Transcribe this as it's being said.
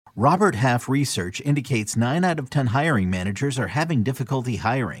Robert Half research indicates 9 out of 10 hiring managers are having difficulty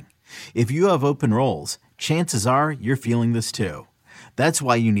hiring. If you have open roles, chances are you're feeling this too. That's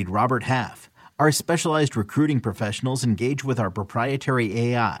why you need Robert Half. Our specialized recruiting professionals engage with our proprietary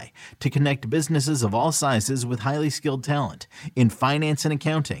AI to connect businesses of all sizes with highly skilled talent in finance and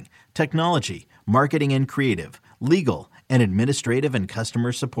accounting, technology, marketing and creative, legal, and administrative and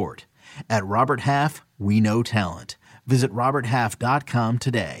customer support. At Robert Half, we know talent. Visit roberthalf.com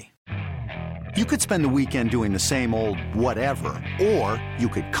today. You could spend the weekend doing the same old whatever, or you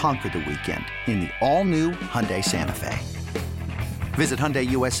could conquer the weekend in the all-new Hyundai Santa Fe. Visit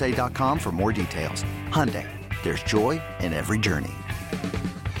HyundaiUSA.com for more details. Hyundai, there's joy in every journey.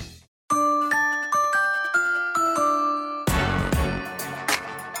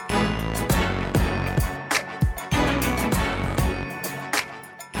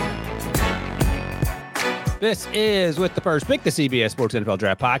 This is With the First Pick, the CBS Sports NFL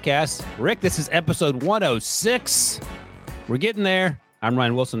Draft Podcast. Rick, this is episode 106. We're getting there. I'm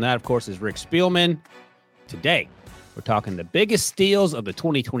Ryan Wilson. That, of course, is Rick Spielman. Today, we're talking the biggest steals of the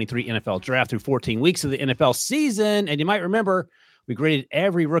 2023 NFL Draft through 14 weeks of the NFL season. And you might remember, we graded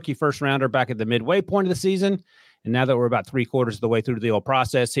every rookie first-rounder back at the midway point of the season. And now that we're about 3/4 of the way through the whole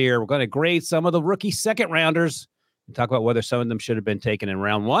process here, we're going to grade some of the rookie second-rounders and talk about whether some of them should have been taken in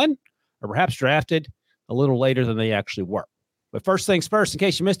round one or perhaps drafted a little later than they actually were. But first things first, in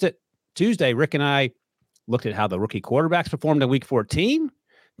case you missed it, Tuesday, Rick and I looked at how the rookie quarterbacks performed in Week 14.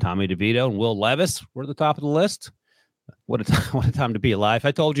 Tommy DeVito and Will Levis were at the top of the list. What a time to be alive.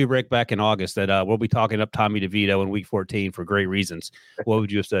 I told you, Rick, back in August that we'll be talking up Tommy DeVito in Week 14 for great reasons. What would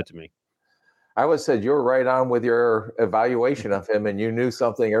you have said to me? I would have said you were right on with your evaluation of him, and you knew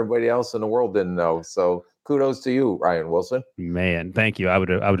something everybody else in the world didn't know. So kudos to you, Ryan Wilson. Man, thank you. I would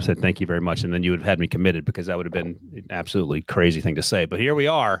have said thank you very much, and then you would have had me committed because that would have been an absolutely crazy thing to say. But here we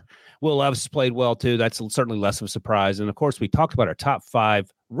are. Will Levis played well, too. That's certainly less of a surprise. And, of course, we talked about our top 5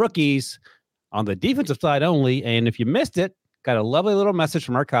 rookies on the defensive side only. And if you missed it, got a lovely little message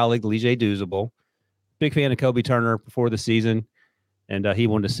from our colleague, Lee Doozable. Big fan of Kobe Turner before the season. And he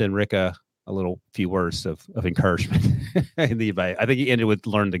wanted to send Rick a little few words of encouragement in the debate. I think he ended with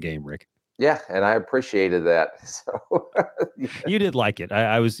learn the game, Rick. Yeah, and I appreciated that. So you did like it.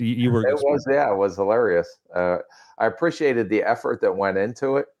 You were. It was hilarious. I appreciated the effort that went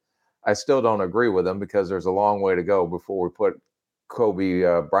into it. I still don't agree with him because there's a long way to go before we put Kobe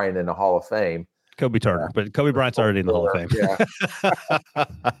Bryant in the Hall of Fame. Kobe Turner, but Kobe Bryant's already in the Hall of Fame.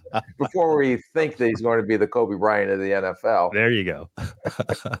 Yeah. Before we think that he's going to be the Kobe Bryant of the NFL. There you go.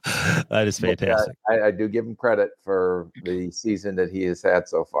 That is fantastic. I do give him credit for the season that he has had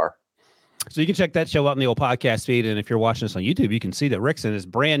so far. So you can check that show out in the old podcast feed. And if you're watching this on YouTube, you can see that Rick's in his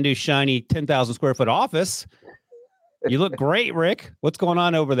brand new, shiny 10,000 square foot office. You look great, Rick. What's going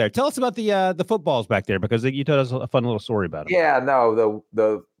on over there? Tell us about the footballs back there, because you told us a fun little story about them. Yeah, no,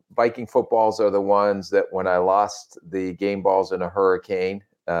 the Viking footballs are the ones that when I lost the game balls in a hurricane,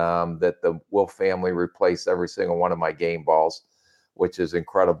 that the Wolf family replaced every single one of my game balls, which is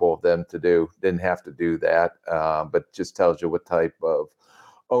incredible of them to do. Didn't have to do that, but just tells you what type of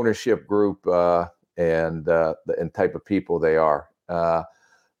ownership group and type of people they are.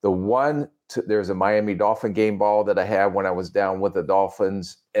 There's a Miami Dolphin game ball that I had when I was down with the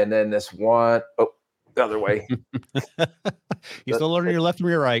Dolphins. And then this one, the other way. You're still learning your left from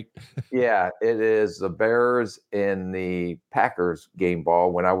your right. Yeah, it is the Bears and the Packers game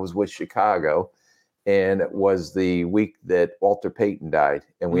ball when I was with Chicago. And it was the week that Walter Payton died.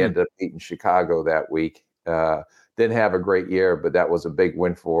 And we ended up beating Chicago that week. Didn't have a great year, but that was a big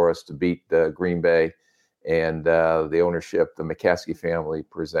win for us to beat Green Bay. And the ownership, the McCaskey family,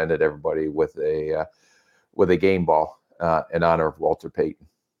 presented everybody with a game ball in honor of Walter Payton.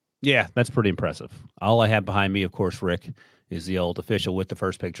 Yeah, that's pretty impressive. All I have behind me, of course, Rick, is the old official With the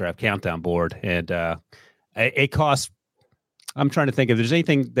First Pick Draft countdown board. And it costs, I'm trying to think if there's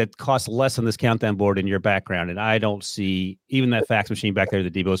anything that costs less on this countdown board in your background. And I don't see even that fax machine back there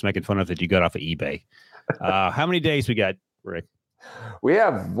that Debo was making fun of that you got off of eBay. How many days we got, Rick? We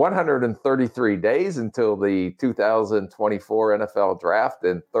have 133 days until the 2024 NFL Draft,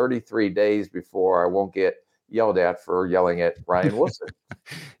 and 33 days before I won't get yelled at for yelling at Ryan Wilson.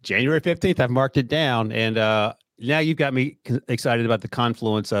 January 15th, I've marked it down. And now you've got me excited about the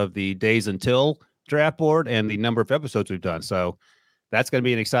confluence of the days until draft board and the number of episodes we've done. So that's going to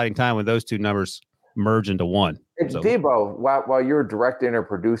be an exciting time when those two numbers merge into one. It's Debo, while you're directing or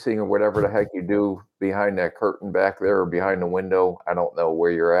producing or whatever the heck you do behind that curtain back there or behind the window, I don't know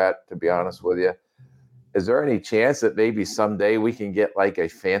where you're at, to be honest with you. Is there any chance that maybe someday we can get like a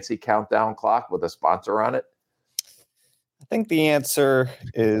fancy countdown clock with a sponsor on it? think the answer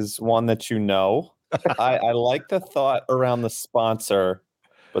is one that you know. I like the thought around the sponsor,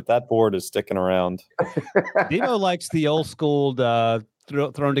 but that board is sticking around. Debo likes the old school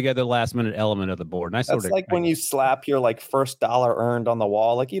thrown together last minute element of the board. And I That's like when you slap your like first dollar earned on the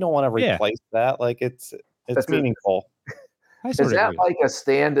wall. Like you don't want to replace that. Like it's meaningful. Is that like a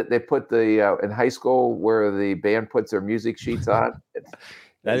stand that they put the in high school where the band puts their music sheets on?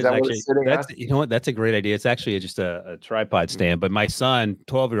 That's you know what? That's a great idea. It's actually just a tripod stand. But my son,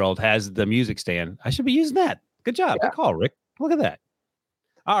 12-year-old, has the music stand. I should be using that. Good job. Yeah. Good call, Rick. Look at that.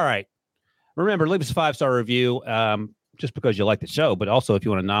 All right. Remember, leave us a 5-star review just because you like the show, but also if you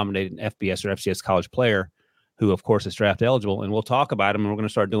want to nominate an FBS or FCS college player who, of course, is draft eligible, and we'll talk about them. And we're going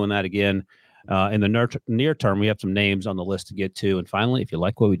to start doing that again in the near term. We have some names on the list to get to. And finally, if you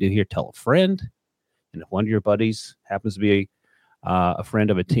like what we do here, tell a friend. And if one of your buddies happens to be a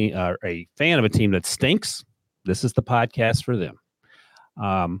friend of a team or a fan of a team that stinks, this is the podcast for them.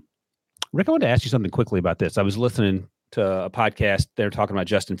 Rick, I wanted to ask you something quickly about this. I was listening to a podcast. They're talking about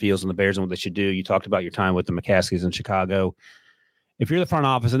Justin Fields and the Bears and what they should do. You talked about your time with the McCaskies in Chicago. If you're the front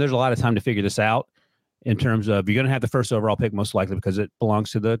office, and there's a lot of time to figure this out in terms of you're going to have the first overall pick most likely because it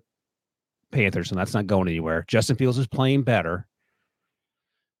belongs to the Panthers, and that's not going anywhere. Justin Fields is playing better.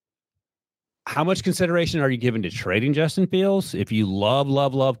 How much consideration are you giving to trading Justin Fields if you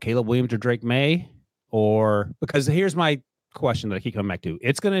love Caleb Williams or Drake May? Or because here's my question that I keep coming back to.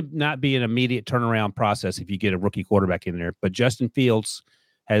 It's going to not be an immediate turnaround process if you get a rookie quarterback in there, but Justin Fields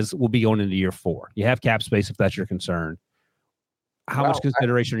will be going into year 4. You have cap space if that's your concern. How much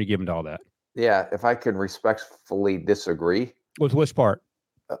consideration are you giving to all that? Yeah, if I can respectfully disagree. With which part?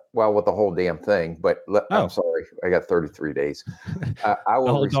 With the whole damn thing, but I'm sorry, I got 33 days. I will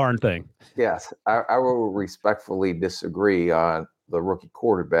the whole darn thing. Yes, I will respectfully disagree on the rookie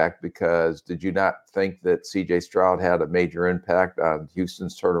quarterback because did you not think that C.J. Stroud had a major impact on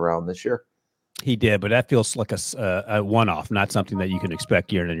Houston's turnaround this year? He did, but that feels like a one-off, not something that you can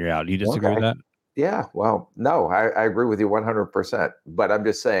expect year in and year out. Do you disagree with that? Yeah, well, no, I agree with you 100%. But I'm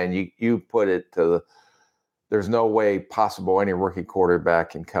just saying you put it to there's no way possible any rookie quarterback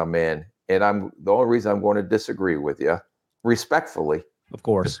can come in. And the only reason I'm going to disagree with you, respectfully, of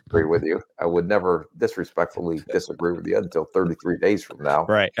course, disagree with you. I would never disrespectfully disagree with you until 33 days from now.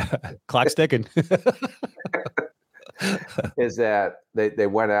 Right. Clock's ticking. Is that they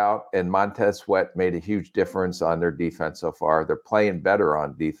went out and Montez Sweat made a huge difference on their defense so far. They're playing better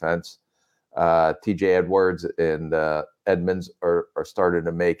on defense. TJ Edwards and Edmonds are starting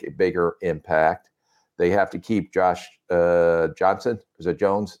to make a bigger impact. They have to keep Josh Johnson. Is it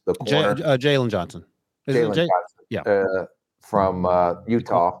Jones? The corner. Jalen Johnson. Jalen Johnson. Yeah. From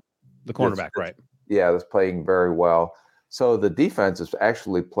Utah. The cornerback, right. Yeah, that's playing very well. So the defense has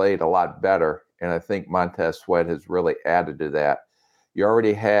actually played a lot better. And I think Montez Sweat has really added to that. You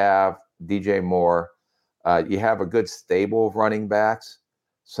already have DJ Moore. You have a good stable of running backs.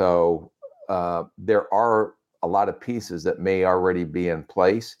 So there are a lot of pieces that may already be in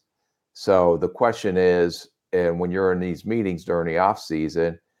place. So the question is, and when you're in these meetings during the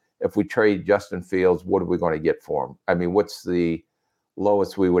offseason, if we trade Justin Fields, what are we going to get for him? I mean, what's the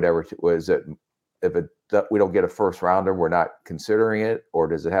lowest we would ever was it if we don't get a first rounder, we're not considering it, or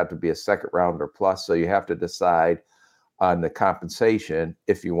does it have to be a second rounder plus? So you have to decide on the compensation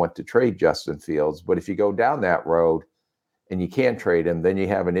if you want to trade Justin Fields. But if you go down that road and you can't trade him, then you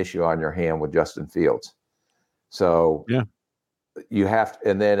have an issue on your hand with Justin Fields. So yeah. You have to,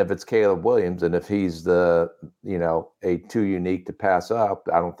 and then if it's Caleb Williams and if he's a too unique to pass up,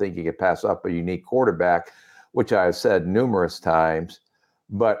 I don't think you can pass up a unique quarterback, which I've said numerous times.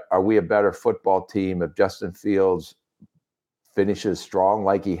 But are we a better football team if Justin Fields finishes strong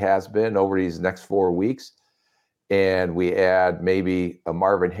like he has been over these next 4 weeks, and we add maybe a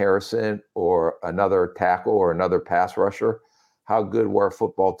Marvin Harrison or another tackle or another pass rusher? How good will our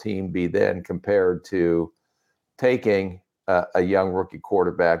football team be then compared to taking a young rookie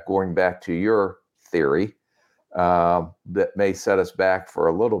quarterback, going back to your theory, that may set us back for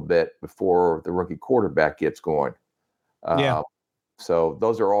a little bit before the rookie quarterback gets going? So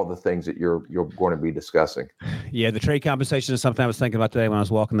those are all the things that you're going to be discussing. Yeah, the trade compensation is something I was thinking about today when I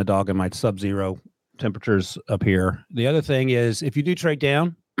was walking the dog in my sub-zero temperatures up here. The other thing is, if you do trade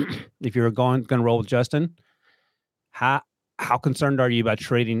down, if you're going to roll with Justin, how concerned are you about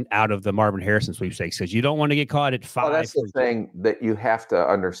trading out of the Marvin Harrison sweepstakes? Because you don't want to get caught at 5. Well, that's the thing that you have to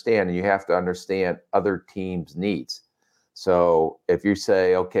understand, and you have to understand other teams' needs. So if you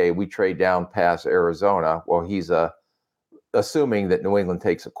say, okay, we trade down past Arizona, well, he's assuming that New England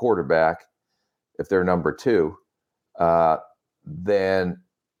takes a quarterback, if they're number 2, then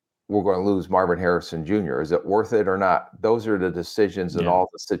we're going to lose Marvin Harrison Jr. Is it worth it or not? Those are the decisions and all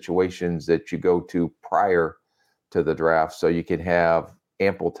the situations that you go to prior to the draft, so you can have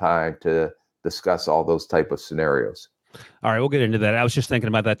ample time to discuss all those type of scenarios. All right, we'll get into that. I was just thinking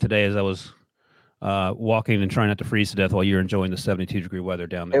about that today as I was walking and trying not to freeze to death while you're enjoying the 72-degree weather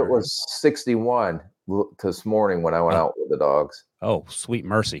down there. It was 61 this morning when I went out with the dogs. Oh, sweet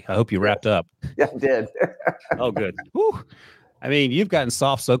mercy. I hope you wrapped up. Yeah, I did. Oh, good. Whew. I mean, you've gotten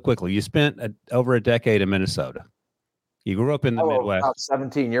soft so quickly. You spent over a decade in Minnesota. You grew up in the Midwest. About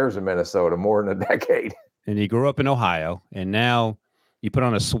 17 years in Minnesota, more than a decade. And you grew up in Ohio, and now you put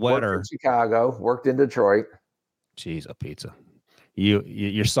on a sweater. Worked in Chicago, worked in Detroit. Jeez, a pizza.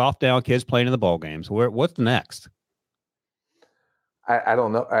 You're soft down kids playing in the ball games. What's next? I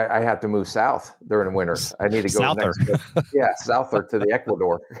don't know. I have to move south during the winter. I need to go souther. Souther to the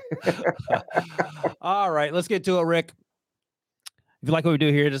Ecuador. All right, let's get to it, Rick. If you like what we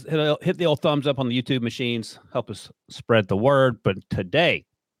do here, just hit the old thumbs up on the YouTube machines. Help us spread the word. But today,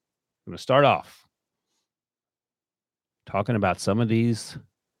 I'm going to start off talking about some of these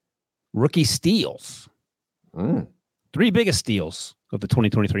rookie steals. 3 biggest steals of the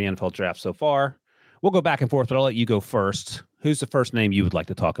 2023 NFL draft so far. We'll go back and forth, but I'll let you go first. Who's the first name you would like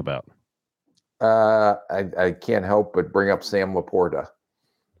to talk about? I can't help but bring up Sam Laporta.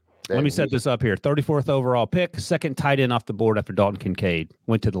 Let me set this up here. 34th overall pick, second tight end off the board after Dalton Kincaid,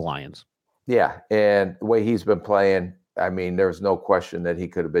 went to the Lions. Yeah, and the way he's been playing, I mean, there's no question that he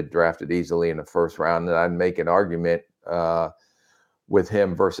could have been drafted easily in the first round, and I'd make an argument with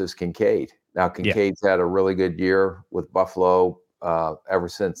him versus Kincaid. Now, Kincaid's had a really good year with Buffalo ever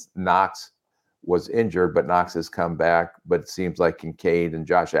since Knox was injured, but Knox has come back. But it seems like Kincaid and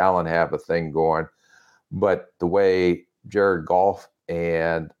Josh Allen have a thing going. But the way Jared Goff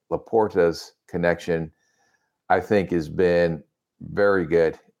and Laporta's connection, I think, has been very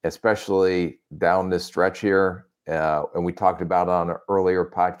good, especially down this stretch here. And we talked about on an earlier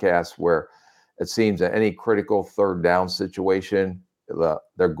podcast where it seems that any critical third down situation,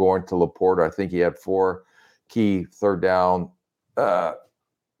 they're going to Laporta. I think he had 4 key third down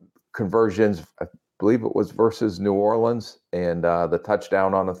conversions. I believe it was versus New Orleans, and the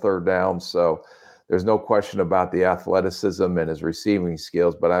touchdown on the third down. So there's no question about the athleticism and his receiving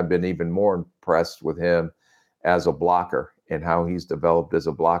skills, but I've been even more impressed with him as a blocker and how he's developed as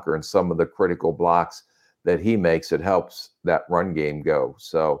a blocker, and some of the critical blocks that he makes. It helps that run game go.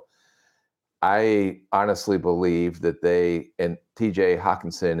 So I honestly believe that and TJ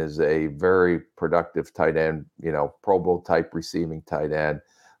Hawkinson is a very productive tight end, Pro Bowl type receiving tight end.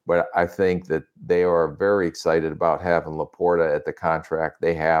 But I think that they are very excited about having Laporta at the contract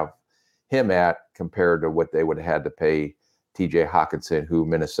they have him at compared to what they would have had to pay TJ Hawkinson, who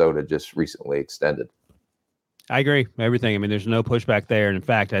Minnesota just recently extended. I agree. Everything. I mean, there's no pushback there. And in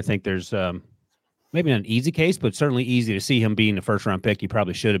fact, I think there's maybe not an easy case, but certainly easy to see him being the first round pick. He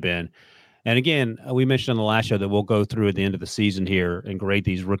probably should have been. And again, we mentioned on the last show that we'll go through at the end of the season here and grade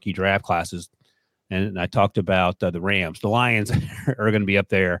these rookie draft classes. And I talked about the Rams. The Lions are going to be up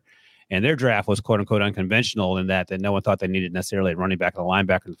there. And their draft was, quote unquote, unconventional in that no one thought they needed necessarily a running back and a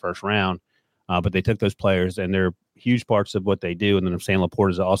linebacker in the first round. But they took those players, and they're huge parts of what they do. And then Sam Laporta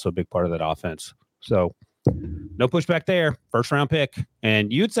is also a big part of that offense. So no pushback there. First round pick.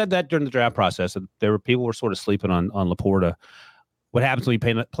 And you had said that during the draft process, that people were sort of sleeping on Laporta. What happens when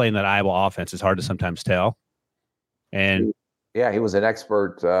you play in that Iowa offense is hard to sometimes tell. And yeah, he was an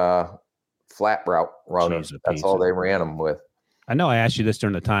expert flat route runner. That's all they ran him with. I know I asked you this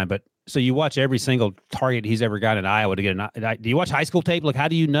during the time, but so you watch every single target he's ever got in Iowa to get do you watch high school tape? Like, how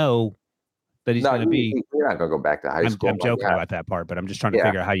do you know that he's going to be? You're not going to go back to high school. I'm joking about that part, but I'm just trying to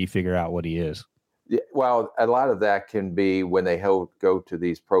figure out how you figure out what he is. Yeah, well, a lot of that can be when they go to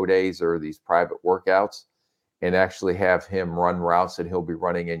these pro days or these private workouts and actually have him run routes that he'll be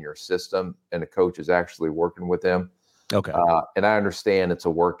running in your system, and the coach is actually working with him. Okay. And I understand it's a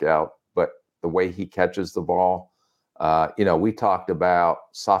workout, but the way he catches the ball, we talked about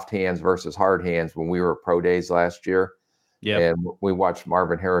soft hands versus hard hands when we were at pro days last year. Yeah. And we watched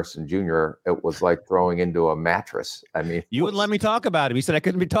Marvin Harrison Jr. It was like throwing into a mattress. I mean, you wouldn't let me talk about him. He said I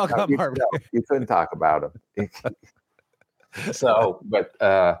couldn't be talking about Marvin. No, you couldn't talk about him. So, but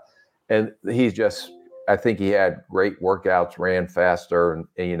and he's just, I think he had great workouts, ran faster,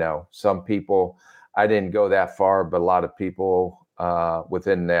 and some people, I didn't go that far, but a lot of people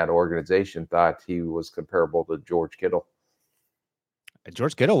within that organization thought he was comparable to George Kittle.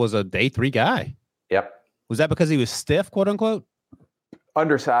 George Kittle was a day 3 guy. Yep. Was that because he was stiff, quote unquote?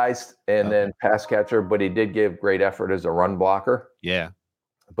 Undersized and then pass catcher, but he did give great effort as a run blocker. Yeah.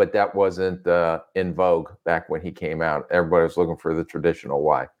 But that wasn't in vogue back when he came out. Everybody was looking for the traditional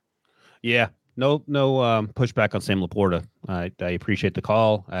Y. Yeah, no pushback on Sam Laporta. I appreciate the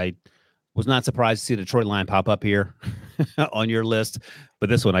call. I was not surprised to see the Detroit line pop up here on your list, but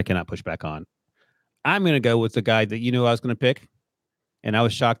this one I cannot push back on. I'm going to go with the guy that you knew I was going to pick, and I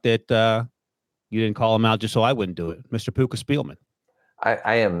was shocked that you didn't call him out just so I wouldn't do it, Mr. Puka Spielman.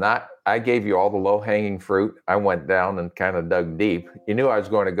 I am not. I gave you all the low-hanging fruit. I went down and kind of dug deep. You knew I was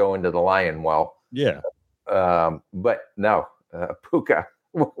going to go into the lion well. Yeah. But no, Puka.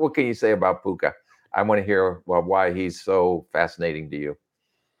 What can you say about Puka? I want to hear why he's so fascinating to you.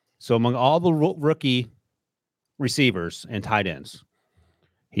 So among all the rookie receivers and tight ends,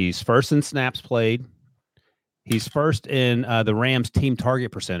 he's first in snaps played. He's first in the Rams team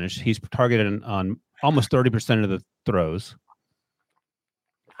target percentage. He's targeted on almost 30% of the throws.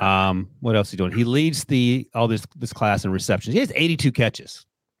 What else is he doing? He leads this class in receptions. He has 82 catches.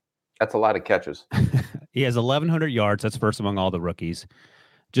 That's a lot of catches. He has 1,100 yards. That's first among all the rookies.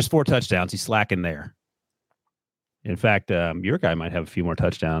 Just 4 touchdowns. He's slacking there. In fact, your guy might have a few more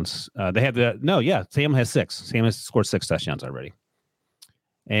touchdowns. Sam has 6. Sam has scored 6 touchdowns already.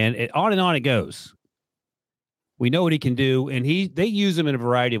 And on it goes. We know what he can do, and they use him in a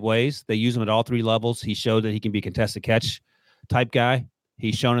variety of ways. They use him at all 3 levels. He showed that he can be a contested catch type guy.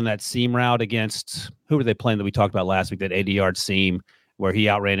 He's shown in that seam route against who were they playing that we talked about last week, that 80-yard seam where he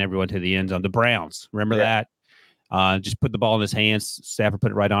outran everyone to the end zone. The Browns, remember that? Just put the ball in his hands. Stafford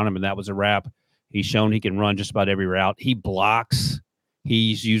put it right on him, and that was a wrap. He's shown he can run just about every route. He blocks.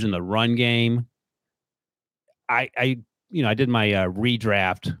 He's using the run game. I did my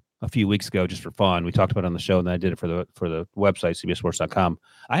redraft a few weeks ago just for fun. We talked about it on the show, and then I did it for the website, cbsports.com.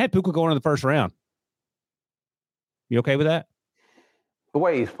 I had Puka going in the first round. You okay with that? The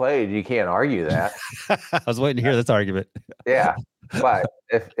way he's played, you can't argue that. I was waiting to hear this argument. Yeah, but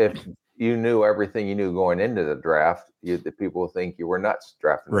if you knew everything you knew going into the draft, the people would think you were nuts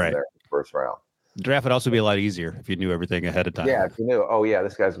drafting him there in the first round. The draft would also be a lot easier if you knew everything ahead of time. Yeah, if you knew,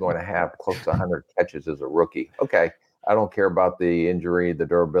 this guy's going to have close to 100 catches as a rookie. Okay, I don't care about the injury, the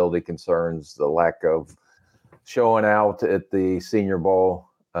durability concerns, the lack of showing out at the Senior Bowl,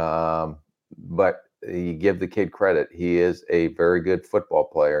 but you give the kid credit. He is a very good football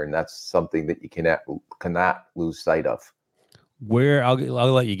player, and that's something that you cannot lose sight of. I'll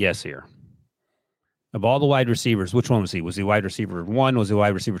let you guess here. Of all the wide receivers, which one was he? Was he wide receiver 1? Was he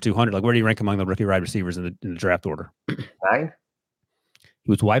wide receiver 200? Like, where do you rank among the rookie wide receivers in the draft order? 9? He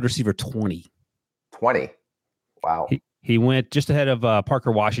was wide receiver 20. 20. Wow. He went just ahead of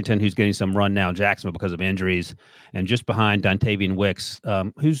Parker Washington, who's getting some run now in Jacksonville because of injuries, and just behind Dontavian Wicks,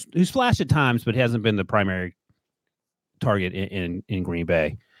 who's flashed at times, but hasn't been the primary target in Green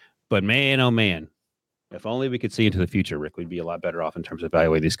Bay. But man, oh man, if only we could see into the future, Rick, we'd be a lot better off in terms of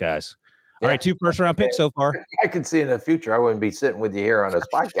evaluating these guys. All right, 2 first-round picks so far. I could see in the future. I wouldn't be sitting with you here on this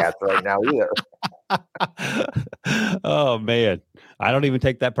podcast right now either. Oh, man. I don't even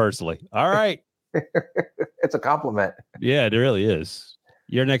take that personally. All right. It's a compliment. Yeah, it really is.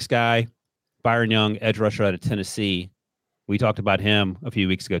 Your next guy, Byron Young, edge rusher out of Tennessee. We talked about him a few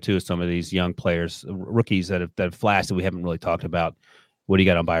weeks ago, too, as some of these young players, rookies that have flashed that we haven't really talked about. What do you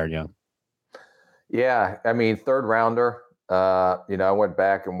got on Byron Young? Yeah, I mean, 3rd rounder. I went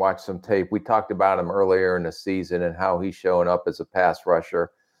back and watched some tape. We talked about him earlier in the season and how he's showing up as a pass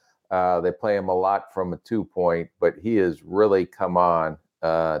rusher. They play him a lot from a 2-point, but he has really come on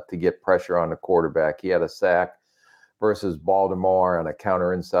to get pressure on the quarterback. He had a sack versus Baltimore on a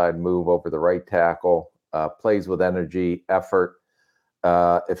counter inside move over the right tackle. Plays with energy, effort.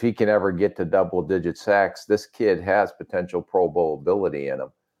 If he can ever get to double-digit sacks, this kid has potential Pro Bowl ability in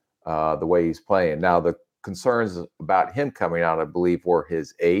him, the way he's playing. Now, the concerns about him coming out, I believe, were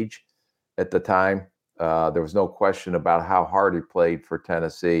his age at the time. There was no question about how hard he played for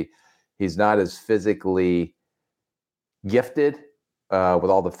Tennessee. He's not as physically gifted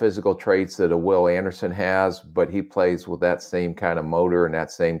with all the physical traits that a Will Anderson has, but he plays with that same kind of motor and that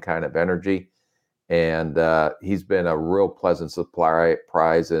same kind of energy. And he's been a real pleasant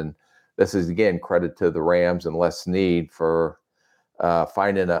surprise. And this is, again, credit to the Rams and Les Snead for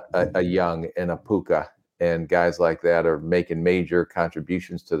finding a Young and a Puka. And guys like that are making major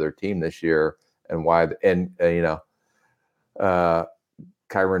contributions to their team this year. And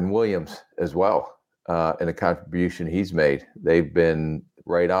Kyron Williams as well, and a contribution he's made. They've been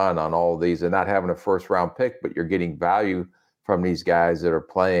right on all of these, and not having a 1st-round pick, but you're getting value from these guys that are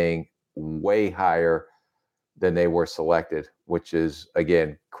playing way higher than they were selected, which is,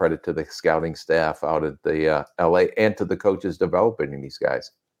 again, credit to the scouting staff out at the LA and to the coaches developing these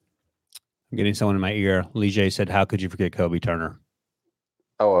guys. I'm getting someone in my ear. Lee J said, "How could you forget Kobe Turner?"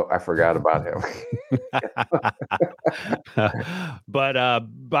 Oh, I forgot about him. But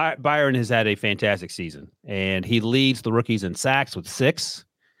Byron has had a fantastic season, and he leads the rookies in sacks with 6.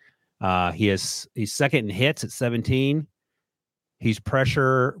 He's second in hits at 17. He's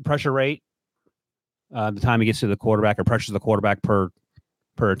pressure rate. The time he gets to the quarterback or pressures the quarterback per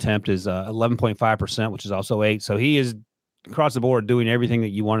attempt is 11.5%, which is also 8. So he is across the board doing everything that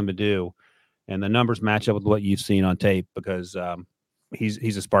you want him to do, and the numbers match up with what you've seen on tape because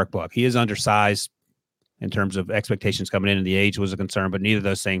he's a spark plug. He is undersized in terms of expectations coming in, and the age was a concern, but neither of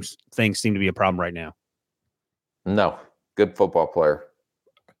those things seem to be a problem right now. No, good football player.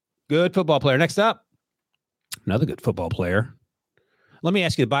 Good football player. Next up, another good football player. Let me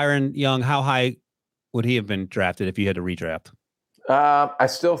ask you, Byron Young, how high would he have been drafted if you had to redraft? I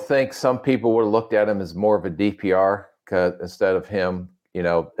still think some people would have looked at him as more of a DPR because instead of him,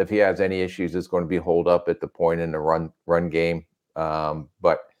 if he has any issues, it's going to be hold up at the point in the run game.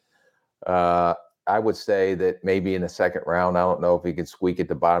 But I would say that maybe in the second round, I don't know if he could squeak at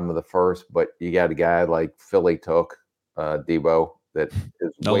the bottom of the first, but you got a guy like Philly took Debo that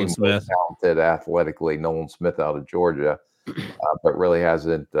is way more talented athletically, Nolan Smith out of Georgia, but really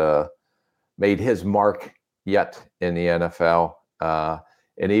hasn't made his mark yet in the NFL.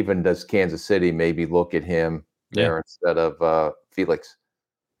 And even does Kansas City maybe look at him there instead of Felix?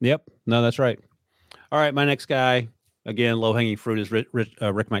 Yep. No, that's right. All right. My next guy, again, low-hanging fruit as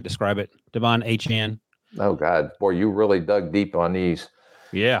Rick might describe it, Devon Achane. Oh, God. Boy, you really dug deep on these.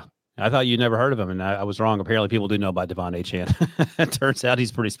 Yeah. I thought you'd never heard of him, and I was wrong. Apparently, people do know about Devon Achane. It turns out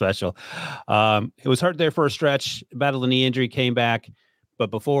he's pretty special. It was hurt there for a stretch, battled a knee injury, came back. But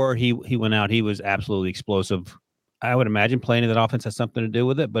before he went out, he was absolutely explosive. I would imagine playing in that offense has something to do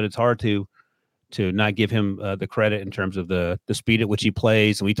with it, but it's hard to not give him the credit in terms of the speed at which he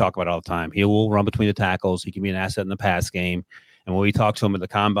plays. And we talk about it all the time. He will run between the tackles. He can be an asset in the pass game. And when we talked to him at the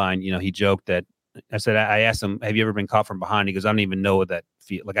combine, he joked that I asked him, have you ever been caught from behind? He goes, I don't even know what that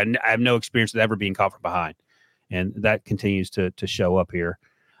feels like. I have no experience with ever being caught from behind. And that continues to show up here.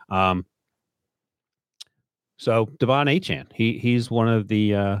 So Devon Achane, he's one of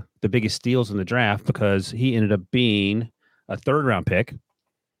the biggest steals in the draft because he ended up being a 3rd-round pick,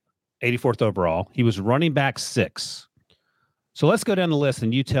 84th overall. He was running back 6. So let's go down the list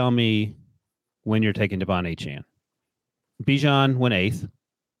and you tell me when you're taking Devon Achane. Bijan went 8th.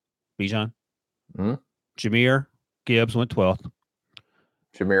 Bijan. Mm-hmm. Jahmyr Gibbs went 12th.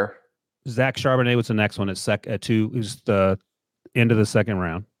 Jahmyr. Zach Charbonnet was the next one at 2. It was the end of the 2nd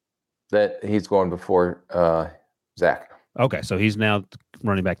round. That he's going before Zach. Okay, so he's now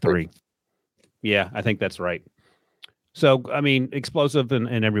running back 3. Yeah, I think that's right. So, I mean, explosive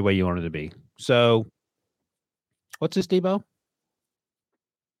in every way you want it to be. So, what's this, Debo?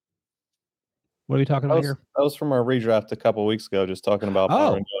 What are we talking about here? That was from our redraft a couple of weeks ago, just talking about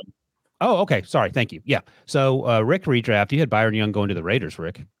Byron Young. Oh, okay. Sorry. Thank you. Yeah. So, Rick redraft, you had Byron Young going to the Raiders,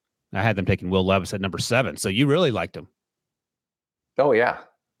 Rick. I had them taking Will Levis at number 7. So, you really liked him. Oh, yeah.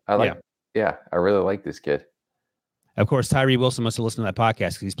 I really like this kid. Of course, Tyree Wilson must have listened to that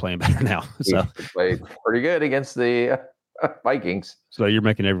podcast because he's playing better now. So he played pretty good against the Vikings. So you're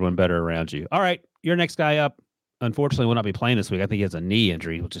making everyone better around you. All right, your next guy up, unfortunately, will not be playing this week. I think he has a knee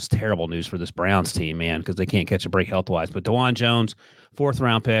injury, which is terrible news for this Browns team, man, because they can't catch a break health-wise. But DeJuan Jones,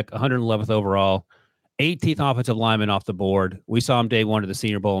 4th-round pick, 111th overall, 18th offensive lineman off the board. We saw him day 1 of the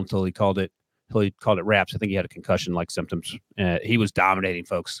Senior Bowl until he called it wraps. I think he had a concussion-like symptoms. He was dominating,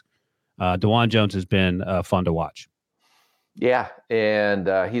 folks. DeJuan Jones has been fun to watch. Yeah, and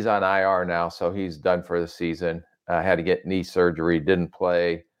he's on IR now, so he's done for the season. Had to get knee surgery, didn't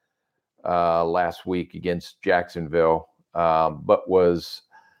play last week against Jacksonville, but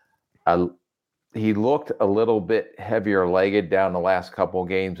he looked a little bit heavier legged down the last couple of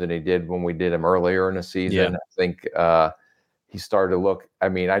games than he did when we did him earlier in the season. Yeah. I think he started to look, I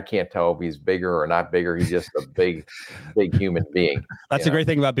mean, I can't tell if he's bigger or not bigger. He's just a big human being. That's the great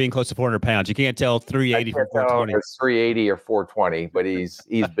thing about being close to 400 pounds. You can't tell 380 from 420. It's 380 or 420, but he's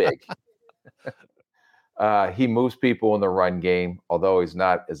big. He moves people in the run game, although he's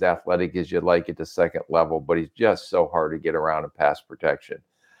not as athletic as you'd like at the 2nd level, but he's just so hard to get around in pass protection.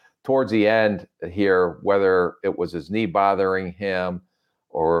 Towards the end here, whether it was his knee bothering him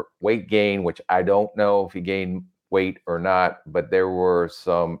or weight gain, which I don't know if he gained weight or not, but there were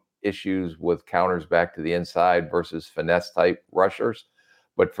some issues with counters back to the inside versus finesse type rushers.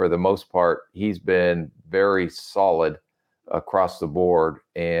 But for the most part, he's been very solid across the board.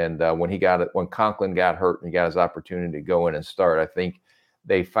 And when Conklin got hurt and he got his opportunity to go in and start, I think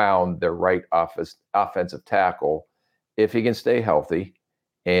they found their right offensive tackle if he can stay healthy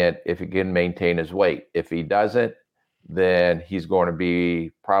and if he can maintain his weight. If he doesn't, then he's going to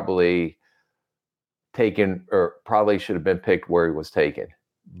be probably taken, or probably should have been picked where he was taken.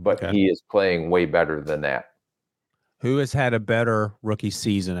 But he is playing way better than that. Who has had a better rookie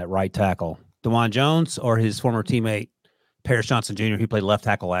season at right tackle, DeJuan Jones or his former teammate, Paris Johnson Jr., who played left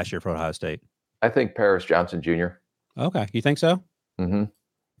tackle last year for Ohio State? I think Paris Johnson Jr. Okay. You think so? Mm-hmm.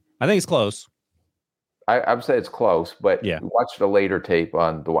 I think it's close. I would say it's close, but watch the later tape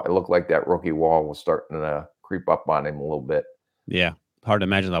on DeJuan. It looked like that rookie wall was starting to creep up on him a little bit. Yeah. Hard to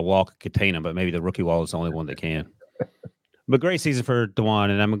imagine that wall could contain him, but maybe the rookie wall is the only one that can. But great season for DeJuan,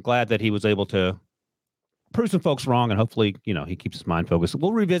 and I'm glad that he was able to prove some folks wrong, and hopefully, he keeps his mind focused.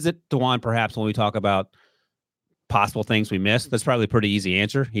 We'll revisit DeJuan perhaps when we talk about possible things we missed. That's probably a pretty easy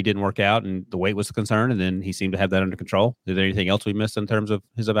answer. He didn't work out, and the weight was a concern, and then he seemed to have that under control. Is there anything else we missed in terms of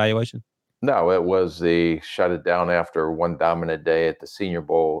his evaluation? No, it was the shut it down after one dominant day at the Senior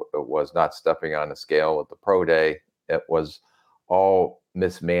Bowl. It was not stepping on the scale at the pro day. It was all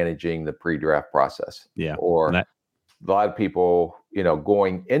mismanaging the pre-draft process. Yeah. Or a lot of people,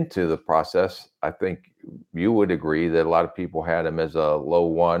 going into the process, I think you would agree that a lot of people had him as a low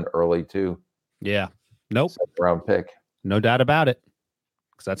 1, early 2. Yeah. Nope. Second-round pick. No doubt about it.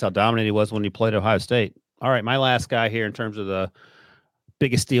 Because that's how dominant he was when he played Ohio State. All right, my last guy here in terms of the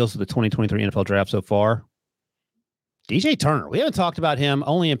biggest steals of the 2023 NFL draft so far, DJ Turner. We haven't talked about him,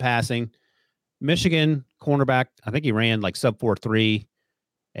 only in passing. Michigan cornerback. I think he ran like sub 4.3,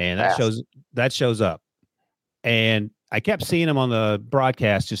 and that shows up. And I kept seeing him on the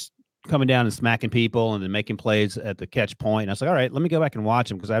broadcast just coming down and smacking people and then making plays at the catch point. And I was like, all right, let me go back and watch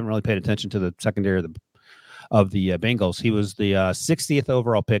him because I haven't really paid attention to the secondary of the Bengals. He was the 60th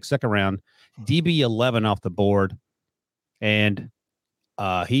overall pick, second round, DB 11 off the board, and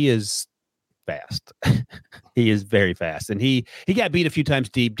he is fast. He is very fast, and he got beat a few times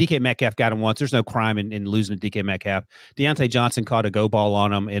deep. DK Metcalf got him once. There's no crime in losing to DK Metcalf. Deontay Johnson caught a go ball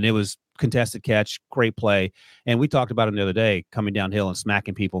on him, and it was contested catch, great play. And we talked about him the other day, coming downhill and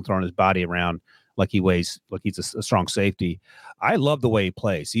smacking people and throwing his body around like he's a strong safety. I love the way he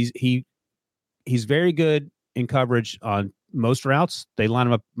plays. He's very good in coverage on most routes. They line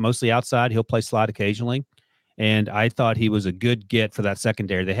him up mostly outside. He'll play slot occasionally. And I thought he was a good get for that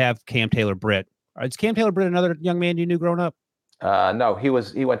secondary. They have Cam Taylor-Britt. Is Cam Taylor-Britt another young man you knew growing up? No, he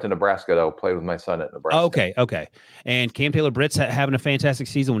went to Nebraska, though, played with my son at Nebraska. Okay. And Cam Taylor-Britt's having a fantastic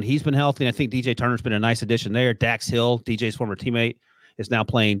season when he's been healthy. And I think DJ Turner's been a nice addition there. Dax Hill, DJ's former teammate, is now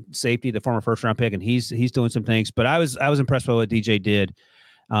playing safety, the former first-round pick, and he's doing some things. But I was impressed by what DJ did.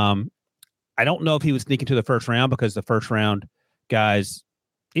 I don't know if he would sneak into the first round because the first-round guys,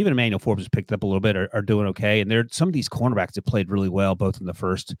 even Emmanuel Forbes has picked up a little bit, are doing okay. And there are some of these cornerbacks that played really well, both in the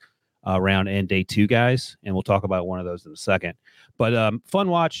first round and day 2 guys. And we'll talk about one of those in a second. But fun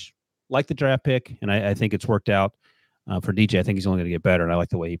watch, like the draft pick. And I think it's worked out for DJ. I think he's only going to get better. And I like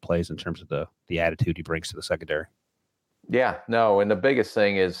the way he plays in terms of the attitude he brings to the secondary. Yeah, no. And the biggest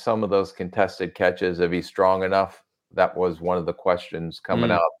thing is some of those contested catches, if he's strong enough, that was one of the questions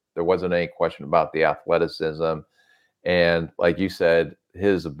coming out. There wasn't any question about the athleticism. And like you said,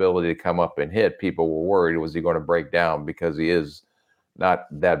 his ability to come up and hit, people were worried, was he going to break down, because he is not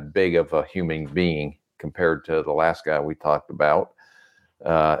that big of a human being compared to the last guy we talked about,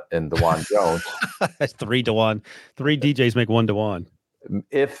 and DeJuan Jones. That's 3 to 1. 3 DJs make 1 to 1.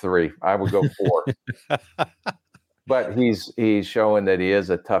 If 3, I would go 4. But he's showing that he is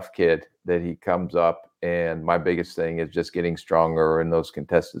a tough kid, that he comes up, and my biggest thing is just getting stronger in those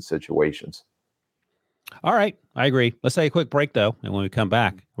contested situations. All right, I agree. Let's take a quick break, though, and when we come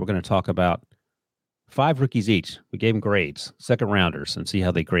back, we're going to talk about 5 rookies each. We gave them grades, second rounders, and see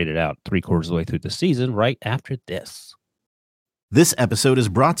how they graded out 3/4 of the way through the season right after this. This episode is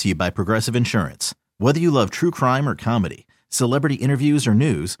brought to you by Progressive Insurance. Whether you love true crime or comedy, celebrity interviews or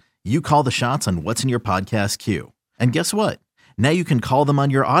news, you call the shots on what's in your podcast queue. And guess what? Now you can call them on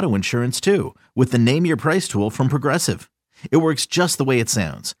your auto insurance, too, with the Name Your Price tool from Progressive. It works just the way it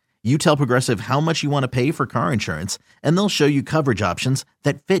sounds. You tell Progressive how much you want to pay for car insurance, and they'll show you coverage options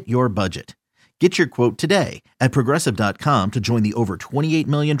that fit your budget. Get your quote today at Progressive.com to join the over 28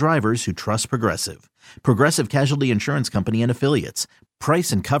 million drivers who trust Progressive. Progressive Casualty Insurance Company and Affiliates.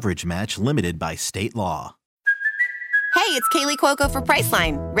 Price and coverage match limited by state law. Hey, it's Kaylee Cuoco for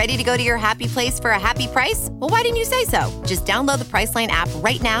Priceline. Ready to go to your happy place for a happy price? Well, why didn't you say so? Just download the Priceline app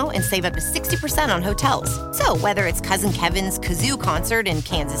right now and save up to 60% on hotels. So whether it's Cousin Kevin's Kazoo Concert in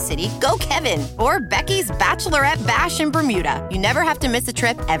Kansas City, go Kevin, or Becky's Bachelorette Bash in Bermuda, you never have to miss a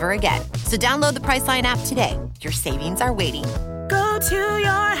trip ever again. So download the Priceline app today. Your savings are waiting. Go to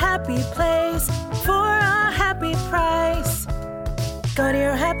your happy place for a happy price. Go to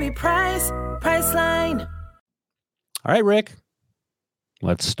your happy price, Priceline. All right, Rick.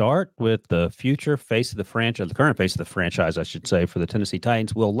 Let's start with the future face of the franchise, the current face of the franchise, I should say, for the Tennessee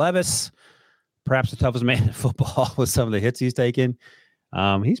Titans. Will Levis, perhaps the toughest man in football with some of the hits he's taken.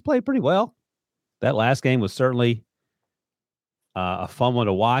 He's played pretty well. That last game was certainly a fun one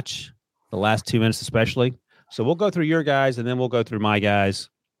to watch, the last 2 minutes especially. So we'll go through your guys, and then we'll go through my guys.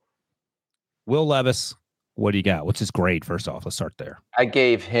 Will Levis, what do you got? What's his grade, first off? Let's start there. I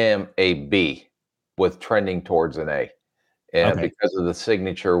gave him a B with trending towards an A. And because of the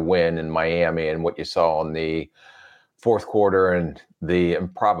signature win in Miami and what you saw in the fourth quarter and the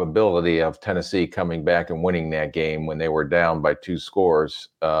improbability of Tennessee coming back and winning that game when they were down by 2 scores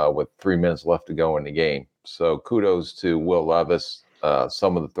with 3 minutes left to go in the game. So kudos to Will Levis.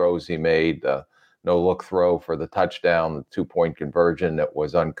 Some of the throws he made, no-look throw for the touchdown, the 2-point conversion that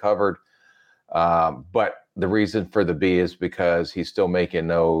was uncovered. But the reason for the B is because he's still making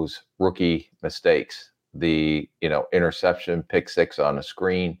those rookie mistakes. The interception, pick 6 on a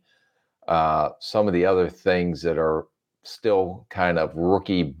screen, some of the other things that are still kind of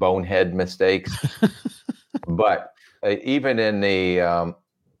rookie bonehead mistakes. But even in the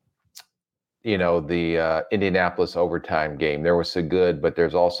Indianapolis overtime game, there was some good, but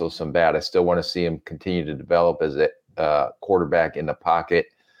there's also some bad. I still want to see him continue to develop as a quarterback in the pocket.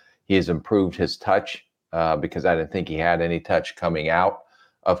 He has improved his touch because I didn't think he had any touch coming out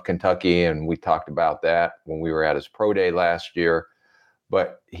of Kentucky, and we talked about that when we were at his pro day last year.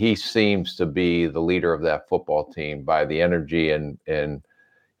 But he seems to be the leader of that football team by the energy and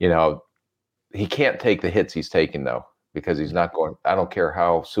he can't take the hits he's taking though, because he's not going. I don't care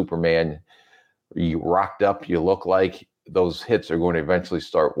how Superman you rocked up you look like, those hits are going to eventually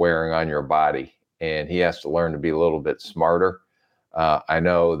start wearing on your body, and he has to learn to be a little bit smarter. I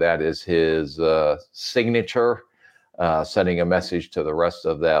know that is his signature. Sending a message to the rest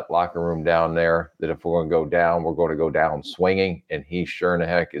of that locker room down there that if we're going to go down, we're going to go down swinging. And he sure in the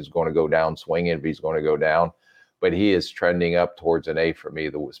heck is going to go down swinging if he's going to go down. But he is trending up towards an A for me,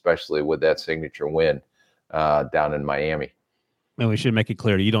 especially with that signature win down in Miami. And we should make it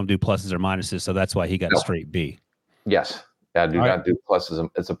clear, you don't do pluses or minuses, so that's why he got a straight B. Yes. I do not do pluses.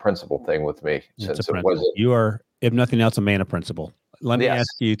 It's a principle thing with me. You are, if nothing else, a man of principle. Let me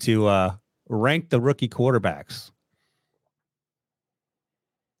ask you to rank the rookie quarterbacks.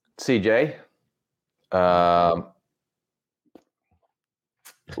 CJ.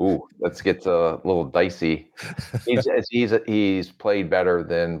 Let's get a little dicey. He's played better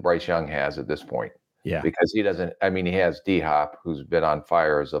than Bryce Young has at this point. Yeah. Because he doesn't, he has D-Hop, who's been on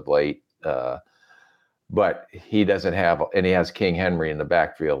fire as of late. But he doesn't have, and he has King Henry in the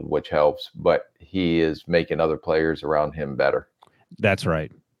backfield, which helps, but he is making other players around him better. That's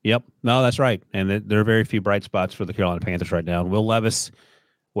right. Yep. No, that's right. And there are very few bright spots for the Carolina Panthers right now. And Will Levis,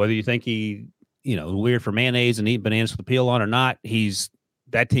 whether you think he, weird for mayonnaise and eat bananas with the peel on or not,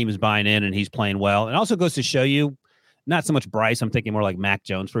 that team is buying in and he's playing well. And also goes to show you, not so much Bryce, I'm thinking more like Mac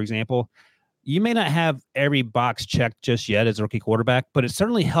Jones, for example. You may not have every box checked just yet as a rookie quarterback, but it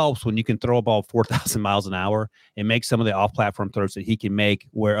certainly helps when you can throw a ball 4,000 miles an hour and make some of the off-platform throws that he can make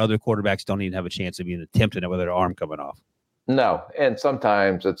where other quarterbacks don't even have a chance of even attempting it with their arm coming off. No, and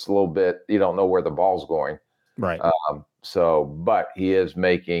sometimes it's a little bit, you don't know where the ball's going. Right. But he is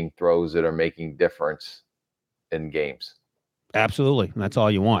making throws that are making difference in games. Absolutely. And that's all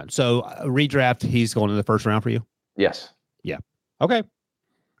you want. So redraft, he's going in the first round for you? Yes. Yeah. Okay.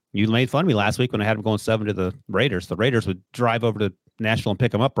 You made fun of me last week when I had him going 7 to the Raiders. The Raiders would drive over to Nashville and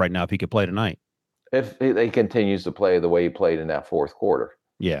pick him up right now if he could play tonight. If he continues to play the way he played in that fourth quarter.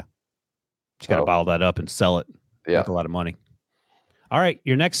 Yeah. Just got to bottle that up and sell it. Yeah. Make a lot of money. All right.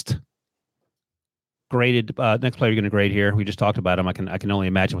 Your next graded, next player you're going to grade here. We just talked about him. I can only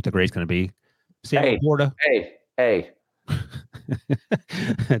imagine what the grade's going to be. Sam Laporta. Hey.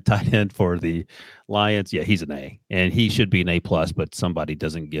 Tight end for the Lions. Yeah, he's an A, and he should be an A+, but somebody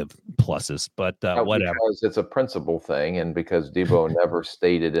doesn't give pluses. But whatever. Because it's a principle thing, and because Debo never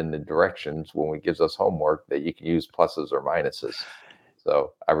stated in the directions when he gives us homework that you can use pluses or minuses.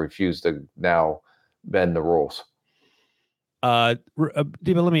 So I refuse to now bend the rules.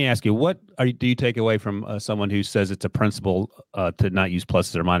 Debo, let me ask you, what do you take away from someone who says it's a principle to not use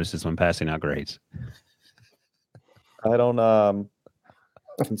pluses or minuses when passing out grades? I don't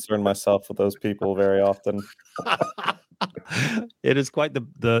concern myself with those people very often. It is quite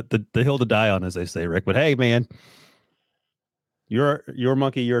the hill to die on, as they say, Rick. But hey, man, you're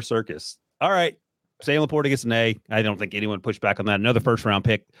monkey, you're a circus. All right. Sam Laporta gets an A. I don't think anyone pushed back on that. Another first-round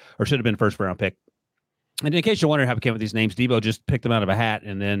pick, or should have been first-round pick. And in case you're wondering how we came up with these names, Debo just picked them out of a hat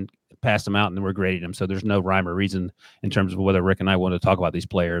and then passed them out, and then we're grading them. So there's no rhyme or reason in terms of whether Rick and I want to talk about these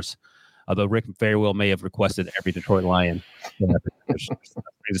players. although Rick very well may have requested every Detroit Lion. Which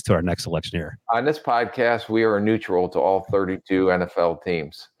brings us to our next selection here. On this podcast, we are neutral to all 32 NFL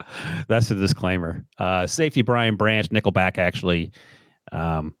teams. That's the disclaimer. Safety Brian Branch, nickelback, actually.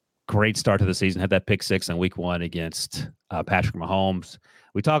 Great start to the season. Had that pick 6 in week 1 against Patrick Mahomes.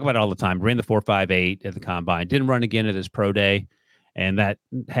 We talk about it all the time. Ran the 4.58 at the combine. Didn't run again at his pro day. And that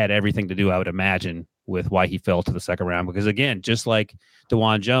had everything to do, I would imagine, with why he fell to the second round. Because, again, just like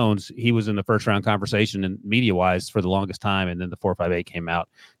DeJuan Jones, he was in the first round conversation and media-wise for the longest time. And then the 4.58 came out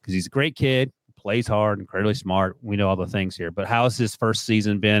because he's a great kid, plays hard, incredibly smart. We know all the things here. But how has his first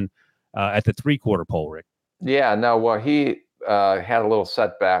season been at the 3-quarter poll, Rick? Yeah, no, well, he had a little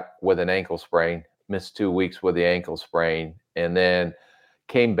setback with an ankle sprain, missed 2 weeks with the ankle sprain, and then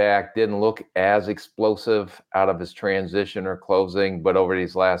came back, didn't look as explosive out of his transition or closing, but over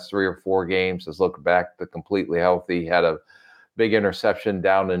these last 3 or 4 games has looked back to completely healthy. Had a big interception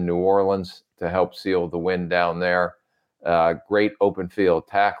down in New Orleans to help seal the win down there. Great open field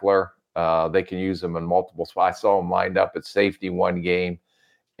tackler. They can use him in multiple spots. I saw him lined up at safety one game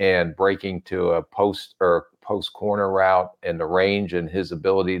and breaking to a post corner route, and the range and his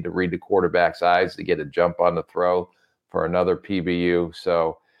ability to read the quarterback's eyes to get a jump on the throw for another PBU.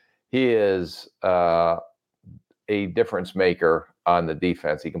 So he is a difference maker on the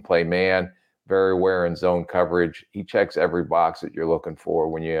defense. He can play man, very aware in zone coverage. He checks every box that you're looking for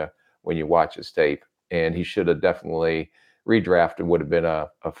when you watch his tape. And he should have definitely redrafted, would have been a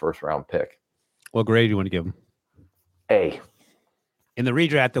first round pick. What grade do you want to give him? A. In the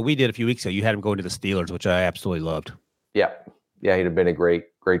redraft that we did a few weeks ago, you had him going to the Steelers, which I absolutely loved. Yeah. Yeah, he'd have been a great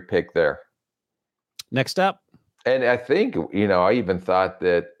pick there. Next up. And I think, I even thought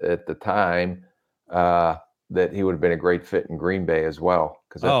that at the time that he would have been a great fit in Green Bay as well.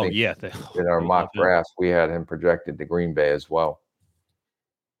 Because I think in our mock drafts, we had him projected to Green Bay as well.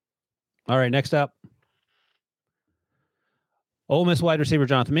 All right, next up. Ole Miss wide receiver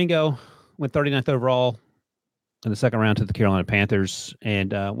Jonathan Mingo went 39th overall in the second round to the Carolina Panthers.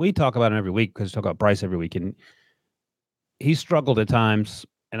 And we talk about him every week because we talk about Bryce every week. And he struggled at times,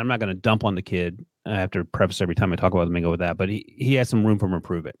 and I'm not going to dump on the kid. I have to preface every time I talk about Mingo with that, but he has some room for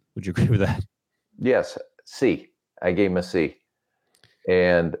improvement. Would you agree with that? Yes, C. I gave him a C.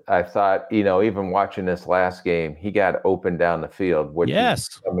 And I thought, even watching this last game, he got open down the field, which is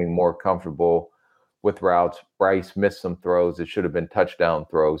becoming more comfortable with routes. Bryce missed some throws. It should have been touchdown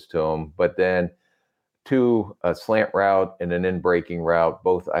throws to him. But then a slant route and an in-breaking route,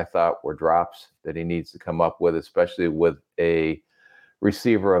 both I thought were drops that he needs to come up with, especially with a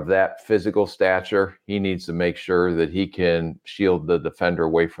receiver of that physical stature. He needs to make sure that he can shield the defender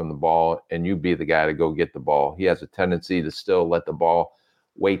away from the ball, and you be the guy to go get the ball. He has a tendency to still let the ball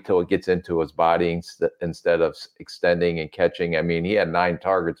wait till it gets into his body instead of extending and catching. I mean, he had 9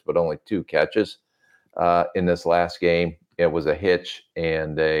 targets, but only 2 catches in this last game. It was a hitch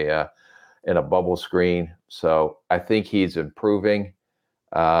and a bubble screen. So I think he's improving.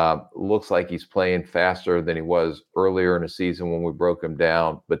 Looks like he's playing faster than he was earlier in the season when we broke him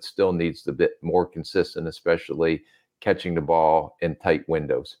down, but still needs to be more consistent, especially catching the ball in tight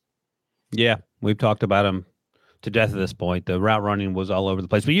windows. Yeah, we've talked about him to death at this point. The route running was all over the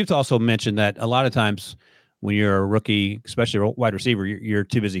place. But you've also mentioned that a lot of times when you're a rookie, especially a wide receiver, you're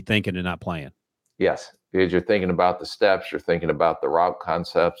too busy thinking and not playing. Yes, because you're thinking about the steps, you're thinking about the route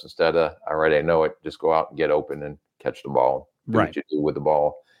concepts instead of, all right, I know it, just go out and get open and catch the ball. Do what you do with the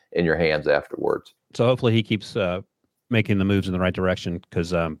ball in your hands afterwards. So hopefully he keeps making the moves in the right direction because,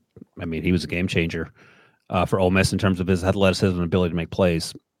 he was a game changer for Ole Miss in terms of his athleticism and ability to make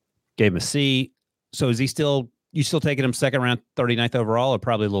plays. Gave him a C. So is he still taking him second round, 39th overall, or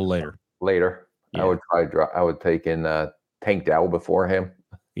probably a little later? Later. Yeah. I would take in Tank Dell before him.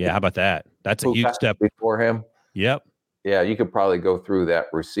 Yeah, how about that? That's a huge step. Before him? Yep. Yeah, you could probably go through that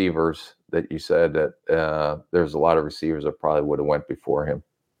receivers that you said that there's a lot of receivers that probably would have went before him.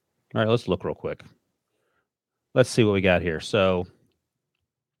 All right, let's look real quick. Let's see what we got here. So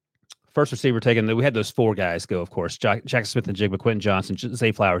first receiver taken, we had those 4 guys go, of course. Jackson Smith and Jigba, Quentin Johnson,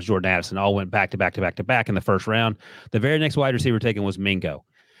 Zay Flowers, Jordan Addison, all went back to back in the first round. The very next wide receiver taken was Mingo.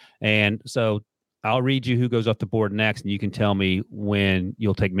 And so I'll read you who goes off the board next, and you can tell me when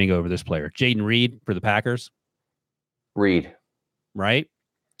you'll take Mingo over this player. Jaden Reed for the Packers. Reed. Right.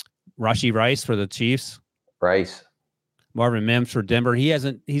 Rashee Rice for the Chiefs. Rice. Marvin Mims for Denver.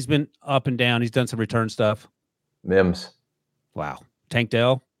 He's been up and down. He's done some return stuff. Mims. Wow. Tank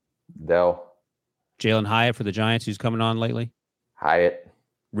Dell. Dell. Jalen Hyatt for the Giants, who's coming on lately. Hyatt.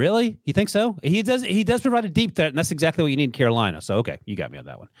 Really? You think so? He does provide a deep threat, and that's exactly what you need in Carolina. So, okay, you got me on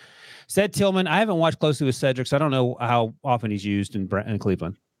that one. Ced Tillman, I haven't watched closely with Cedric, so I don't know how often he's used in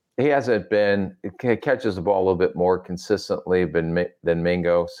Cleveland. He hasn't been. He catches the ball a little bit more consistently than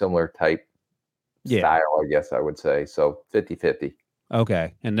Mingo. Similar type style, I guess I would say. So 50-50.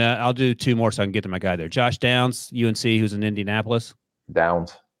 Okay. And I'll do two more so I can get to my guy there. Josh Downs, UNC, who's in Indianapolis.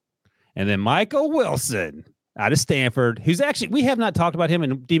 Downs. And then Michael Wilson out of Stanford, who's actually, we have not talked about him.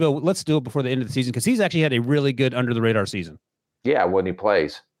 And Debo, let's do it before the end of the season because he's actually had a really good under the radar season. Yeah, when he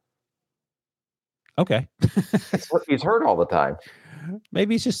plays. Okay. He's hurt all the time.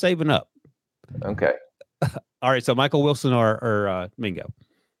 Maybe he's just saving up. Okay. All right. So Michael Wilson or Mingo?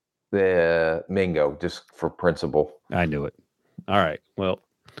 The Mingo, just for principle. I knew it. All right. Well,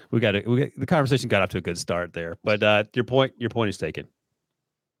 the conversation got off to a good start there. But your point is taken.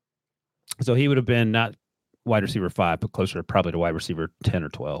 So he would have been not wide receiver 5, but closer probably to wide receiver 10 or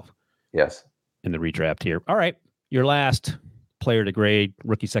 12. Yes. In the redraft here. All right. Your last player to grade,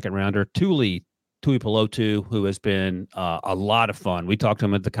 rookie second rounder, Tuli Pelotu, who has been a lot of fun. We talked to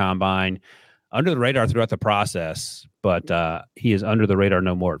him at the combine, under the radar throughout the process, but he is under the radar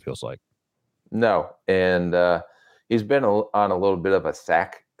no more, it feels like. No. And he's been on a little bit of a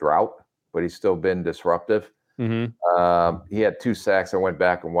sack drought, but he's still been disruptive. Mm-hmm. He had 2 sacks. I went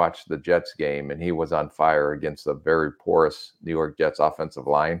back and watched the Jets game, and he was on fire against a very porous New York Jets offensive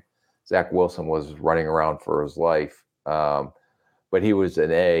line. Zach Wilson was running around for his life, but he was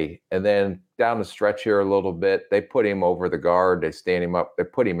an A. And then down the stretch here a little bit, they put him over the guard. They stand him up. They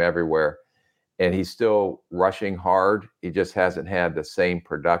put him everywhere, and he's still rushing hard. He just hasn't had the same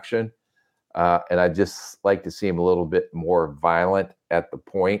production. And I just like to see him a little bit more violent at the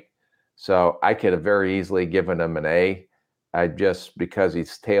point. So I could have very easily given him an A. Because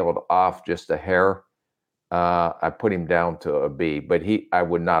he's tailed off just a hair, I put him down to a B. But I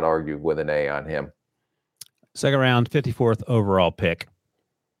would not argue with an A on him. Second round, 54th overall pick.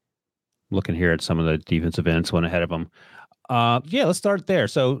 Looking here at some of the defensive ends, one ahead of him. Let's start there.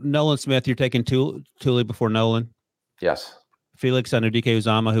 So Nolan Smith, you're taking Tuli before Nolan? Yes. Felix Anudike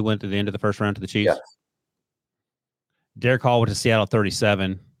Uzama, who went to the end of the first round to the Chiefs? Yes. Derek Hall went to Seattle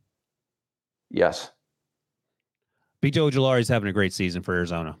 37. Yes. B.J. Ojulari's having a great season for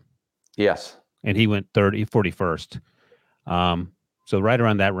Arizona. Yes. And he went 41st. So right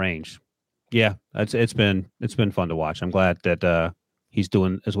around that range. Yeah, it's been fun to watch. I'm glad that he's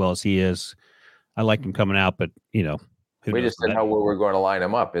doing as well as he is. I liked him coming out, but we just didn't know where we're going to line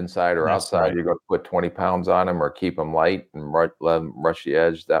him up, inside or outside. Right. You're going to put 20 pounds on him or keep him light and let him rush the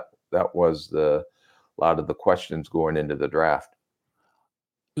edge. That was a lot of the questions going into the draft.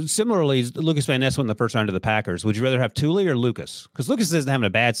 Similarly, Lucas Van Ness went in the first round of the Packers. Would you rather have Tuli or Lucas? Because Lucas isn't having a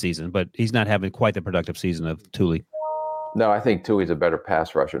bad season, but he's not having quite the productive season of Tuli. No, I think Tui's a better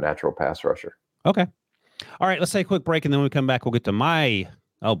pass rusher, natural pass rusher. Okay. All right, let's take a quick break, and then when we come back, we'll get to my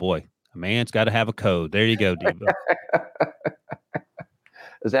 – oh, boy. A man's got to have a code. There you go, Debo.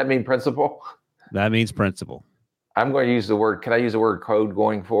 Does that mean principle? That means principle. I'm going to use the word – can I use the word code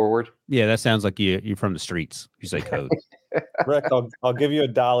going forward? Yeah, that sounds like you're from the streets. You say code. Rick, I'll give you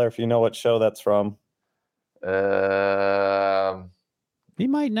 $1 if you know what show that's from. He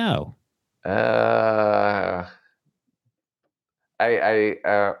might know. I'm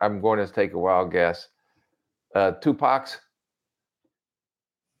going to take a wild guess. Tupac.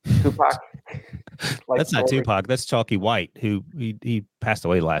 That's not Tupac. That's Chalky White, who he passed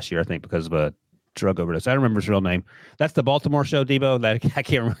away last year, I think, because of a drug overdose. I don't remember his real name. That's the Baltimore show, Debo. That I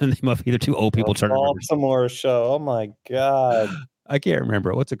can't remember the name of either. Two old people trying to remember. Baltimore show. Oh my God. I can't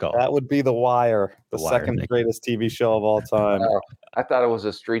remember. What's it called? That would be The Wire, the second greatest TV show of all time. I thought it was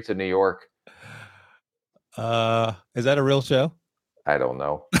The Streets of New York. Is that a real show? I don't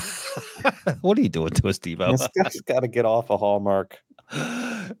know. What are you doing to us, Debo? This guy's got to get off a Hallmark.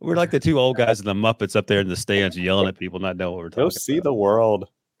 We're like the two old guys in the Muppets up there in the stands yelling at people, not knowing what we're talking about. Go see the world.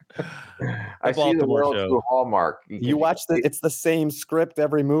 I see the world through Hallmark. You watch it's the same script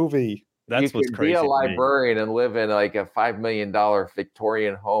every movie. That's what's crazy. You can be a librarian and live in like a $5 million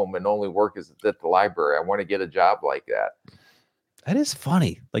Victorian home and only work at the library. I want to get a job like that. That is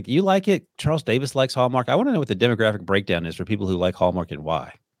funny. Like, you like it. Charles Davis likes Hallmark. I want to know what the demographic breakdown is for people who like Hallmark and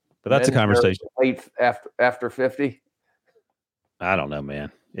why. But that's a conversation. Late after 50. I don't know,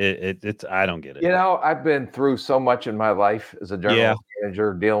 man. It's I don't get it. You know, I've been through so much in my life as a general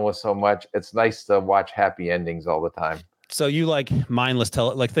manager, dealing with so much. It's nice to watch happy endings all the time. So you like mindless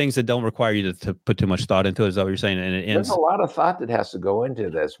like things that don't require you to put too much thought into it. Is that what you're saying? And it ends. There's a lot of thought that has to go into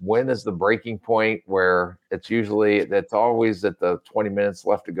this. When is the breaking point where that's always at the 20 minutes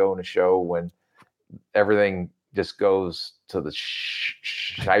left to go in a show when everything just goes to the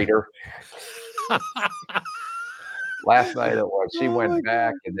shiter. Last night it was. She went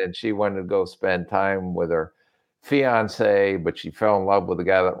back and then she wanted to go spend time with her fiance, but she fell in love with the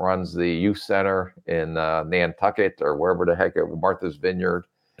guy that runs the youth center in Nantucket or wherever the heck Martha's Vineyard.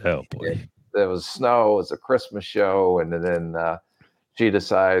 Oh boy. And there was snow. It was a Christmas show. And then she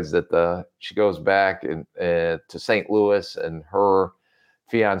decides that she goes back to St. Louis, and her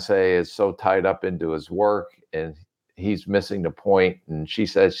fiance is so tied up into his work and he's missing the point. And she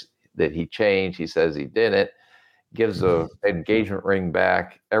says that he changed. He says he didn't. Gives an engagement ring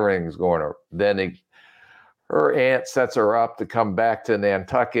back. Everything's going on. Then her aunt sets her up to come back to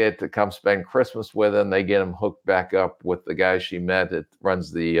Nantucket to come spend Christmas with him. They get him hooked back up with the guy she met that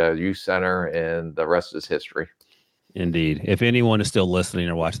runs the youth center, and the rest is history. Indeed. If anyone is still listening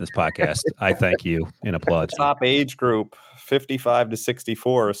or watching this podcast, I thank you and applaud you. Top age group, 55 to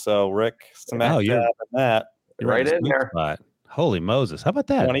 64. So, Rick, smack dab in that. You're right in there. Spot. Holy Moses. How about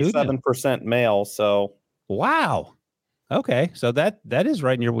that? 27% male. So, wow. Okay. So that is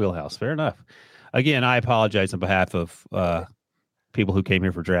right in your wheelhouse. Fair enough. Again, I apologize on behalf of people who came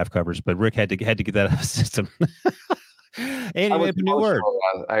here for draft coverage, but Rick had to get that out of the system. And he made up a new word.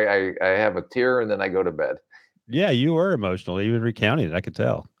 I have a tear and then I go to bed. Yeah, you were emotional, even recounting it. I could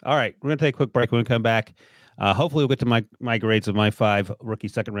tell. All right, we're going to take a quick break. We're going to come back. Hopefully, we'll get to my grades of my 5 rookie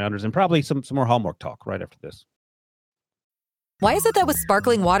second rounders and probably some more Hallmark talk right after this. Why is it that with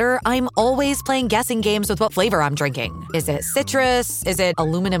sparkling water, I'm always playing guessing games with what flavor I'm drinking? Is it citrus? Is it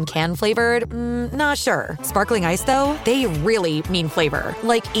aluminum can flavored? Not sure. Sparkling ice, though, they really mean flavor.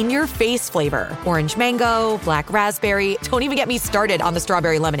 Like in-your-face flavor. Orange mango, black raspberry. Don't even get me started on the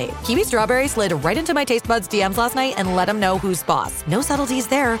strawberry lemonade. Kiwi Strawberry slid right into my taste buds DMs last night and let them know who's boss. No subtleties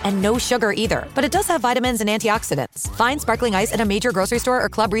there, and no sugar either. But it does have vitamins and antioxidants. Find sparkling ice at a major grocery store or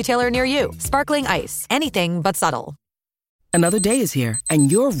club retailer near you. Sparkling ice. Anything but subtle. Another day is here,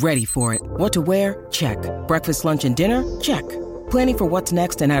 and you're ready for it. What to wear? Check. Breakfast, lunch, and dinner? Check. Planning for what's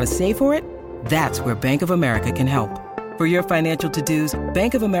next and how to save for it? That's where Bank of America can help. For your financial to-dos,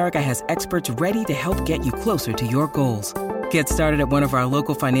 Bank of America has experts ready to help get you closer to your goals. Get started at one of our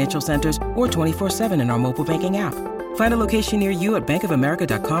local financial centers or 24/7 in our mobile banking app. Find a location near you at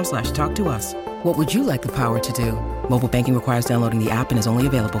bankofamerica.com/talktous. What would you like the power to do? Mobile banking requires downloading the app and is only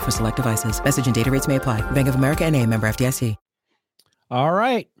available for select devices. Message and data rates may apply. Bank of America NA, member FDIC. All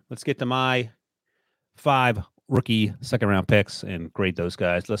right, let's get to my 5 rookie second round picks and grade those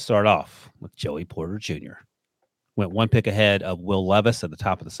guys. Let's start off with Joey Porter Jr. Went 1 pick ahead of Will Levis at the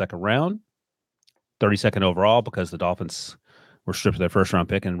top of the second round, 32nd overall because the Dolphins were stripped of their first round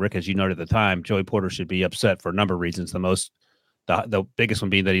pick. And Rick, as you noted at the time, Joey Porter should be upset for a number of reasons. The biggest one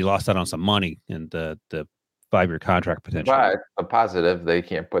being that he lost out on some money and the 5-year contract potential. But a positive, they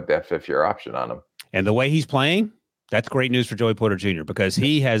can't put that 5th-year option on him. And the way he's playing, that's great news for Joey Porter Jr. because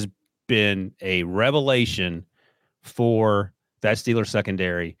he has been a revelation for that Steelers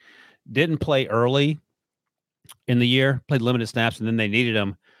secondary. Didn't play early in the year, played limited snaps, and then they needed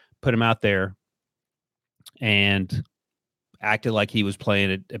him, put him out there, and acted like he was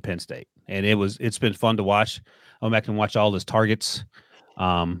playing at Penn State. And it's been fun to watch. I went back and watched all his targets.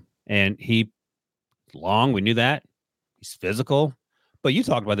 And he long, we knew that. He's physical. But you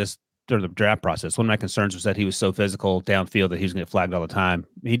talked about this during the draft process. One of my concerns was that he was so physical downfield that he was going to get flagged all the time.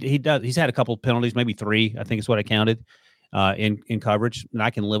 He's had a couple of penalties, maybe 3, I think is what I counted, in coverage. And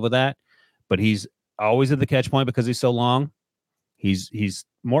I can live with that. But he's always at the catch point because he's so long. He's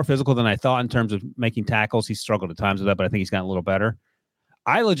more physical than I thought in terms of making tackles. He struggled at times with that, but I think he's gotten a little better.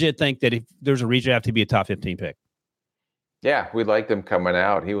 I legit think that if there's a redraft, he'd be a top 15 pick. Yeah, we liked him coming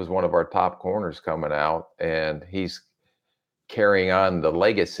out. He was one of our top corners coming out, and he's carrying on the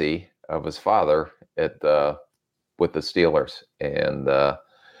legacy of his father with the Steelers. And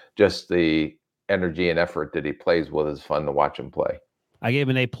just the energy and effort that he plays with is fun to watch him play. I gave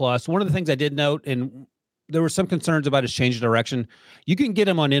him an A+. One of the things I did note, and there were some concerns about his change of direction. You can get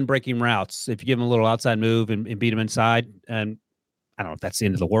him on in-breaking routes if you give him a little outside move and beat him inside. And I don't know if that's the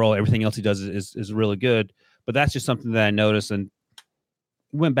end of the world. Everything else he does is really good. But that's just something that I noticed and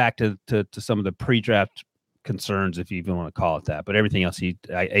went back to some of the pre-draft concerns, if you even want to call it that. But everything else,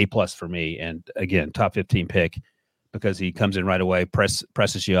 A+ for me. And again, top 15 pick because he comes in right away,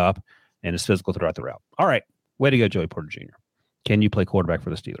 presses you up, and is physical throughout the route. All right. Way to go, Joey Porter Jr. Can you play quarterback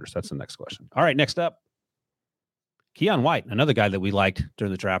for the Steelers? That's the next question. All right, next up, Keon White, another guy that we liked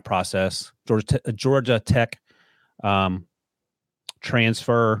during the draft process. Georgia Tech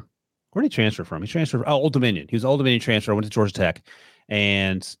transfer. Where did he transfer from? He transferred Old Dominion. He was Old Dominion transfer, went to Georgia Tech,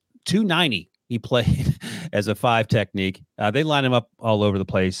 and 290 he played as a 5 technique. They line him up all over the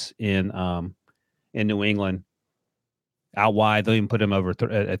place in New England. Out wide, they'll even put him over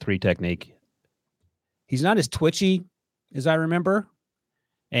a 3 technique. He's not as twitchy as I remember,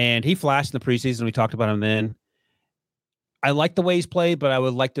 and he flashed in the preseason. We talked about him then. I like the way he's played, but I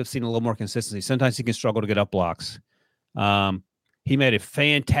would like to have seen a little more consistency. Sometimes he can struggle to get up blocks. He made a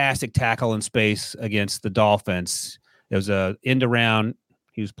fantastic tackle in space against the Dolphins. It was a end around.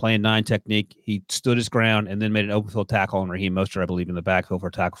 He was playing 9 technique. He stood his ground and then made an open field tackle on Raheem Mostert, I believe, in the backfield for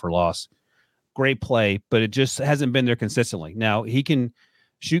a tackle for loss. Great play, but it just hasn't been there consistently. Now, he can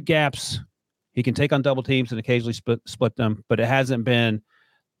shoot gaps. He can take on double teams and occasionally split them, but it hasn't been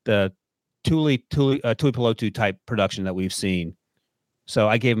the Tuli Pelotu type production that we've seen. So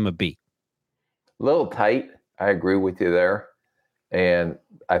I gave him a B. A little tight. I agree with you there. And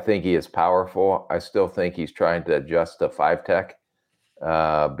I think he is powerful. I still think he's trying to adjust to 5-tech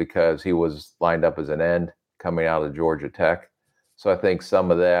because he was lined up as an end coming out of Georgia Tech. So I think some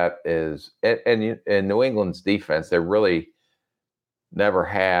of that is, and in New England's defense, they really never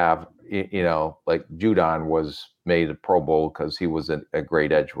have, like Judon was made a Pro Bowl because he was a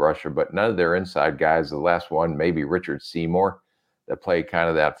great edge rusher, but none of their inside guys, the last one, maybe Richard Seymour, that played kind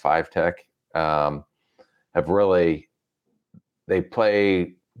of that 5-tech, have really, they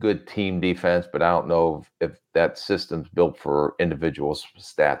play good team defense, but I don't know if that system's built for individual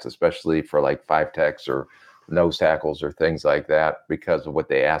stats, especially for like 5-techs or nose tackles or things like that because of what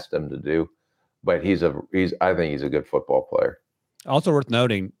they asked him to do. But I think he's a good football player. Also worth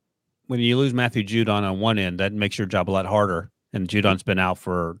noting, when you lose Matthew Judon on one end, that makes your job a lot harder. And Judon's been out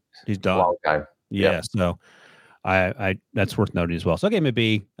he's done. A long time. Yeah. Yep. So I that's worth noting as well. So I gave him a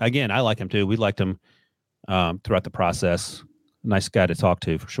B. Again, I like him too. We liked him throughout the process. Nice guy to talk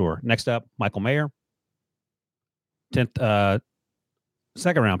to for sure. Next up, Michael Mayer, 10th,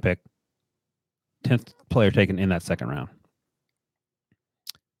 second round pick, 10th player taken in that second round.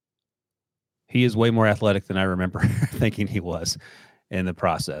 He is way more athletic than I remember thinking he was in the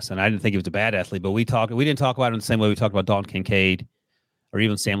process. And I didn't think he was a bad athlete, but we didn't talk about him the same way we talked about Dalton Kincaid or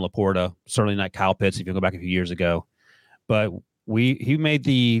even Sam Laporta, certainly not Kyle Pitts if you go back a few years ago. But he made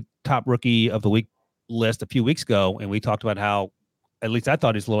the top rookie of the week list a few weeks ago, and we talked about how, at least I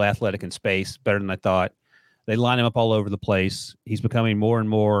thought he's a little athletic in space, better than I thought. They line him up all over the place. He's becoming more and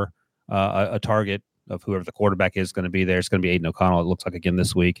more a target of whoever the quarterback is going to be there. It's going to be Aiden O'Connell, it looks like, again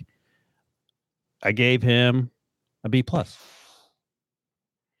this week. I gave him a B+.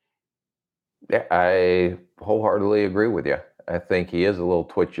 Yeah, I wholeheartedly agree with you. I think he is a little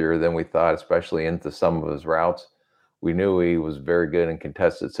twitchier than we thought, especially into some of his routes. We knew he was very good in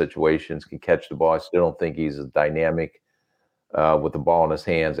contested situations, can catch the ball. I still don't think he's as dynamic with the ball in his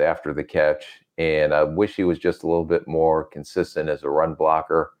hands after the catch. And I wish he was just a little bit more consistent as a run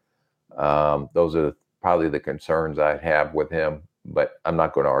blocker. Those are probably the concerns I have with him, but I'm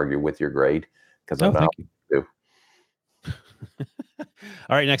not going to argue with your grade because I'm not.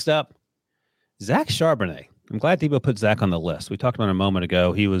 All right, next up, Zach Charbonnet. I'm glad Debo put Zach on the list. We talked about him a moment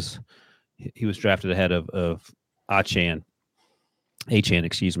ago. He was drafted ahead of Achane,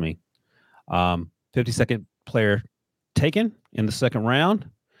 excuse me. 52nd player taken in the second round,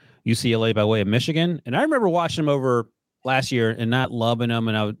 UCLA by way of Michigan. And I remember watching him over last year and not loving him.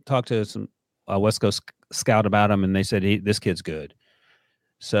 And I would talk to some West Coast scout about him, and they said, this kid's good.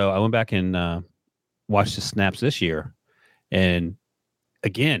 So I went back and watched his snaps this year. And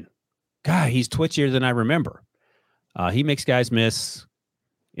again, God, he's twitchier than I remember. He makes guys miss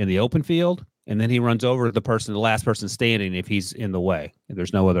in the open field, and then he runs over the last person standing if he's in the way.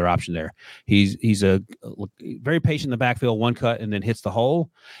 There's no other option there. He's a very patient in the backfield, one cut, and then hits the hole.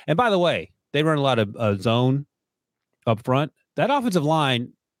 And by the way, they run a lot of zone up front. That offensive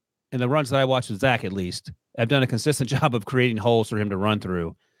line, and the runs that I watched with Zach at least, have done a consistent job of creating holes for him to run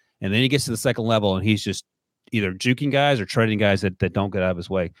through. And then he gets to the second level, and he's just either juking guys or trading guys that don't get out of his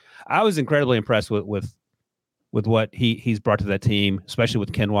way. I was incredibly impressed with what he's brought to that team, especially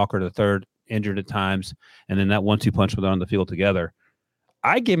with Ken Walker III injured at times, and then that 1-2 punch with on the field together.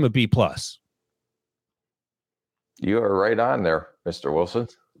 I gave him a B+. You are right on there, Mr. Wilson.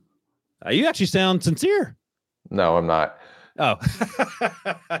 You actually sound sincere. No, I'm not. Oh,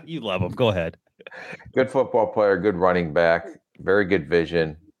 you love him. Go ahead. Good football player, good running back, very good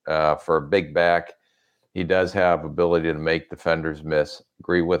vision for a big back. He does have ability to make defenders miss.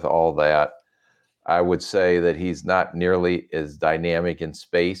 Agree with all that. I would say that he's not nearly as dynamic in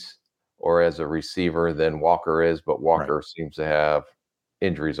space or as a receiver than Walker is, but Walker seems to have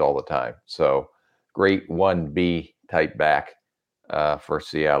injuries all the time. So great 1B type back for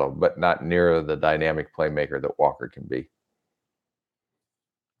Seattle, but not near the dynamic playmaker that Walker can be.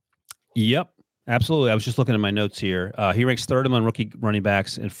 Yep, absolutely. I was just looking at my notes here. He ranks third among rookie running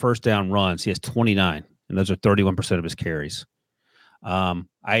backs in first down runs. He has 29, and those are 31% of his carries.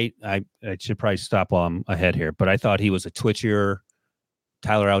 I should probably stop while I'm ahead here, but I thought he was a twitchier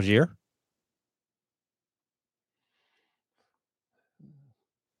Tyler Algier.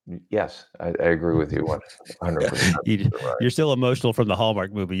 Yes, I agree with you 100%. You're still emotional from the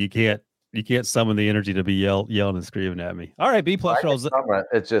Hallmark movie. You can't summon the energy to be yelling and screaming at me. All right, B plus rolls.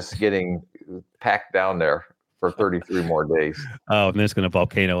 It's just getting packed down there for 33 more days. Oh, and then it's going to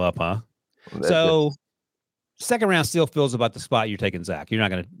volcano up, huh? So, second round still feels about the spot you're taking Zach. You're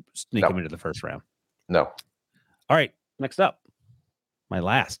not going to sneak him into the first round. No. All right, next up, my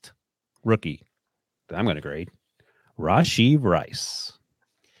last rookie that I'm going to grade, Rashee Rice.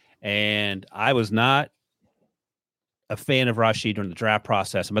 And I was not a fan of Rashee during the draft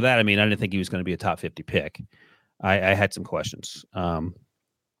process. And by that, I mean, I didn't think he was going to be a top 50 pick. I had some questions.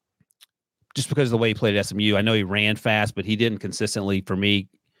 Just because of the way he played at SMU. I know he ran fast, but he didn't consistently, for me,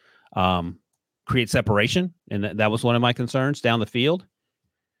 create separation. And that was one of my concerns down the field.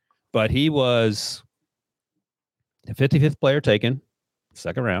 But he was the 55th player taken,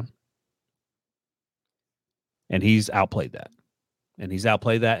 second round. And he's outplayed that. And he's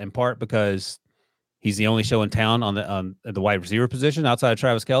outplayed that in part because he's the only show in town on the wide receiver position outside of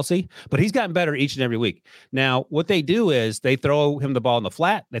Travis Kelce. But he's gotten better each and every week. Now, what they do is they throw him the ball in the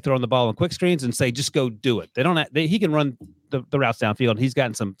flat. They throw him the ball in quick screens and say, just go do it. He can run the routes downfield. He's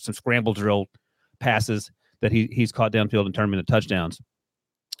gotten some scramble drill passes that he's caught downfield and turned them into touchdowns.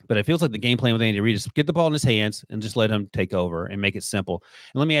 But it feels like the game plan with Andy Reid is get the ball in his hands and just let him take over and make it simple.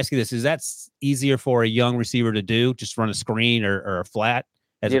 And let me ask you this. Is that easier for a young receiver to do? Just run a screen or a flat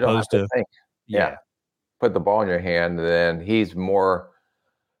as opposed to think. Yeah. Put the ball in your hand, and then he's more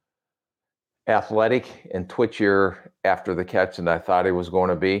athletic and twitchier after the catch than I thought he was going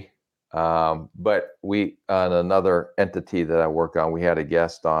to be. But we, on another entity that I work on, we had a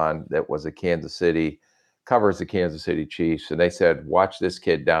guest on that was covers the Kansas City Chiefs. And they said, watch this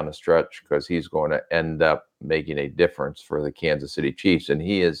kid down the stretch because he's going to end up making a difference for the Kansas City Chiefs. And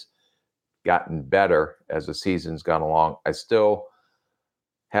he has gotten better as the season's gone along. I still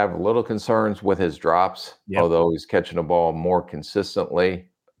have little concerns with his drops, although he's catching the ball more consistently.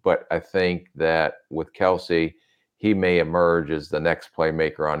 But I think that with Kelce, he may emerge as the next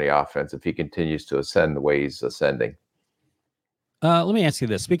playmaker on the offense if he continues to ascend the way he's ascending. Let me ask you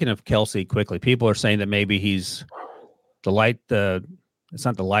this. Speaking of Kelce, quickly, people are saying that maybe he's the light. It's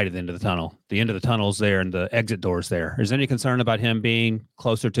not the light at the end of the tunnel. The end of the tunnel's there and the exit door's there. Is there any concern about him being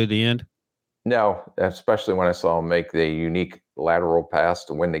closer to the end? No, especially when I saw him make the unique lateral pass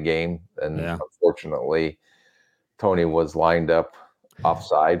to win the game. And unfortunately, Tony was lined up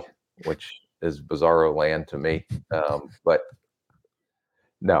offside, which is bizarro land to me. But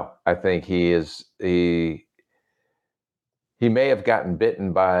no, I think he may have gotten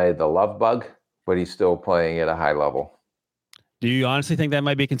bitten by the love bug, but he's still playing at a high level. Do you honestly think that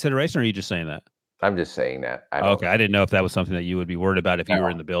might be a consideration, or are you just saying that? I'm just saying that. I didn't know if that was something that you would be worried about if you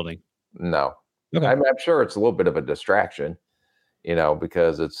were in the building. No. Okay. I'm sure it's a little bit of a distraction,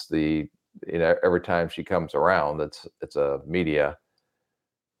 because it's every time she comes around, it's a media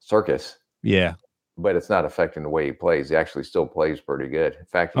circus. Yeah. But it's not affecting the way he plays. He actually still plays pretty good. In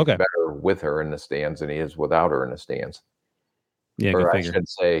fact, he's better with her in the stands than he is without her in the stands. Yeah, or I should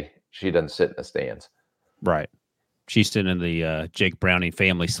say she doesn't sit in the stands. Right. She's sitting in the Jake Browning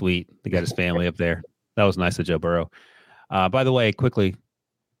family suite. They got his family up there. That was nice of Joe Burrow. By the way, quickly,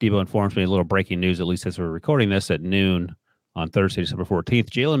 Debo informs me a little breaking news, at least as we're recording this at noon on Thursday, December 14th.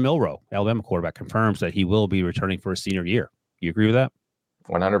 Jalen Milroe, Alabama quarterback, confirms that he will be returning for his senior year. You agree with that?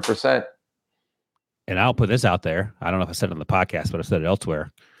 100%. And I'll put this out there. I don't know if I said it on the podcast, but I said it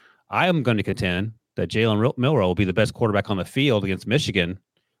elsewhere. I am going to contend that Jalen Milroe will be the best quarterback on the field against Michigan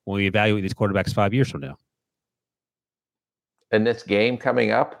when we evaluate these quarterbacks 5 years from now. In this game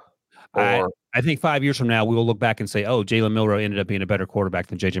coming up? I think 5 years from now, we will look back and say, oh, Jalen Milroe ended up being a better quarterback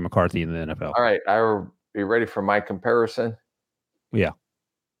than J.J. McCarthy in the NFL. All right. Are you ready for my comparison? Yeah.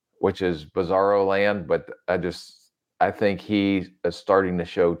 Which is bizarro land, but I think he is starting to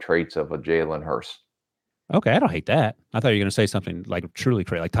show traits of a Jalen Hurts. Okay, I don't hate that. I thought you were going to say something like truly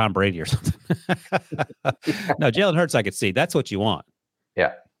great, like Tom Brady or something. No, Jalen Hurts, I could see. That's what you want.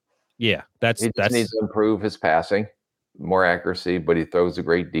 Yeah. Yeah, he needs to improve his passing, more accuracy, but he throws a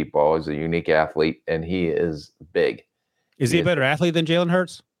great deep ball. He's a unique athlete, and he is big. Is he a better athlete than Jalen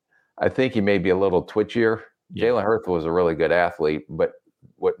Hurts? I think he may be a little twitchier. Yeah. Jalen Hurts was a really good athlete, but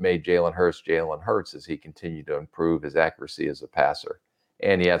what made Jalen Hurts is he continued to improve his accuracy as a passer,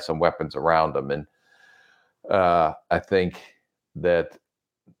 and he had some weapons around him. And I think that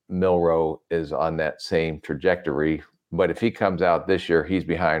Milroe is on that same trajectory, but if he comes out this year, he's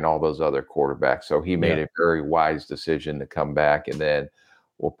behind all those other quarterbacks. So he made a very wise decision to come back, and then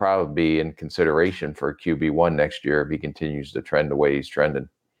will probably be in consideration for QB1 next year if he continues to trend the way he's trending.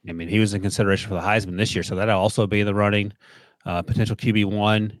 I mean, he was in consideration for the Heisman this year, so that'll also be in the running. potential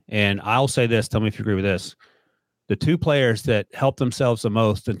QB1. And I'll say this, tell me if you agree with this. The two players that helped themselves the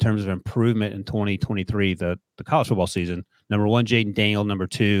most in terms of improvement in 2023, the college football season, number one, Jaden Daniel, number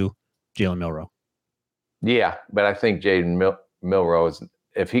two, Jalen Milroe. Yeah, but I think Jaden Milroe is,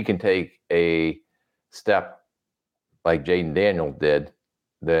 if he can take a step like Jaden Daniel did,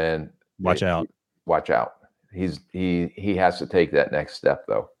 then watch out. He has to take that next step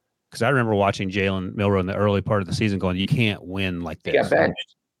though. Because I remember watching Jalen Milroe in the early part of the season going, you can't win like this.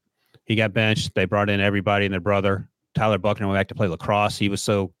 He got benched. They brought in everybody and their brother. Tyler Buckner went back to play lacrosse. He was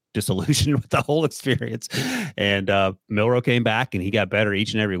so disillusioned with the whole experience. And Milroe came back and he got better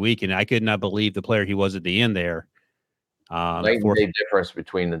each and every week. And I could not believe the player he was at the end there. Night and day difference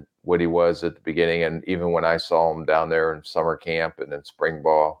between what he was at the beginning and even when I saw him down there in summer camp and in spring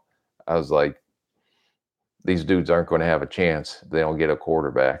ball, I was like, these dudes aren't going to have a chance if they don't get a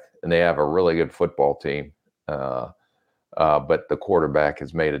quarterback. And they have a really good football team. But the quarterback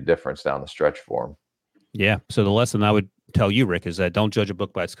has made a difference down the stretch for him. Yeah. So the lesson I would tell you, Rick, is that don't judge a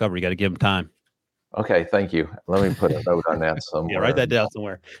book by its cover. You got to give him time. Okay. Thank you. Let me put a note on that somewhere. Yeah, write that down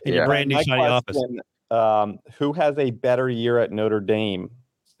somewhere in your brand new shiny office. Who has a better year at Notre Dame?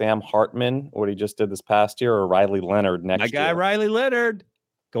 Sam Hartman, what he just did this past year, or Riley Leonard next year? My guy, Riley Leonard,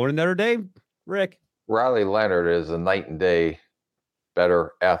 going to Notre Dame, Rick. Riley Leonard is a night and day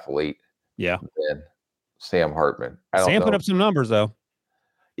better athlete than Sam Hartman. Sam put up some numbers, though.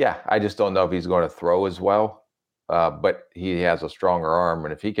 Yeah, I just don't know if he's going to throw as well, but he has a stronger arm,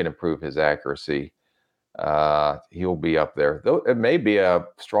 and if he can improve his accuracy, he'll be up there. Though it may be a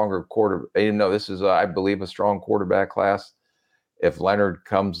stronger this is, I believe, a strong quarterback class. If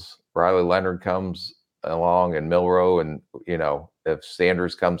Riley Leonard comes along, and Milroe, and if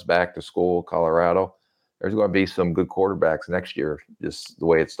Sanders comes back to school, Colorado, there's going to be some good quarterbacks next year. Just the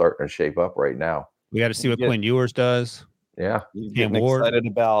way it's starting to shape up right now. We got to see what Quinn Ewers does. Yeah, getting excited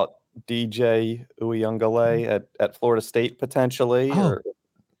about DJ Uyunglele at Florida State potentially, or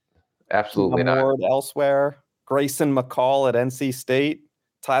absolutely not. Ward elsewhere. Grayson McCall at NC State.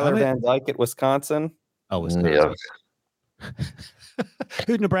 Tyler Van Dyke at Wisconsin. Oh, Wisconsin. Yeah.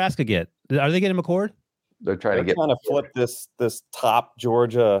 Who'd Nebraska get? Are they getting McCord? They're trying to flip this top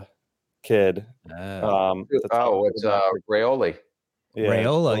Georgia kid. It's Raiola. Yeah,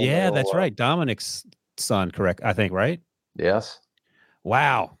 Raiola. Yeah, that's right. Dominic's son, correct? I think, right? Yes.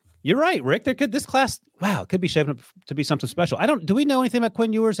 Wow. You're right, Rick. This class, it could be shaping up to be something special. Do we know anything about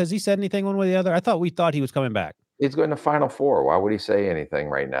Quinn Ewers? Has he said anything one way or the other? We thought he was coming back. He's going to Final Four. Why would he say anything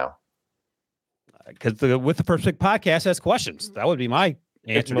right now? Because With the First Pick podcast has questions. That would be my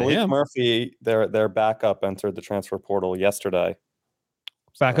answer to him. Murphy, their backup, entered the transfer portal yesterday.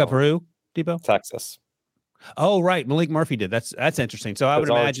 Backup for who, Debo? Texas. Oh, right. Malik Murphy did. That's interesting. So I would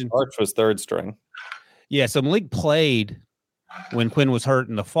imagine Arch was third string. Yeah. So Malik played when Quinn was hurt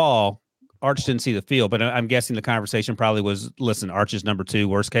in the fall. Arch didn't see the field, but I'm guessing the conversation probably was, listen, Arch is number 2,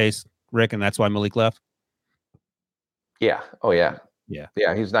 worst case, Rick, and that's why Malik left. Yeah. Oh yeah. Yeah.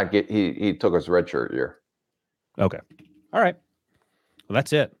 Yeah. He's not he took his redshirt year. Okay. All right. Well,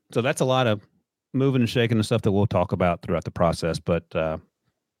 that's it. So that's a lot of moving and shaking and stuff that we'll talk about throughout the process, but,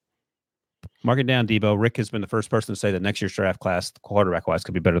 mark it down, Debo. Rick has been the first person to say that next year's draft class, quarterback-wise,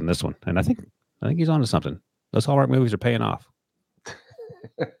 could be better than this one, and I think he's onto something. Those Hallmark movies are paying off.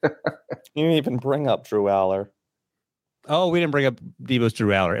 You didn't even bring up Drew Aller. Oh, we didn't bring up Debo's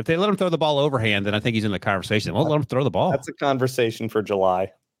Drew Aller. If they let him throw the ball overhand, then I think he's in the conversation. Won't let him throw the ball. That's a conversation for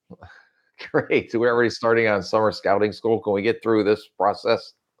July. Great. We're already starting on summer scouting school. Can we get through this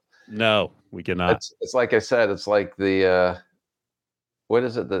process? No, we cannot. It's like I said. It's like the what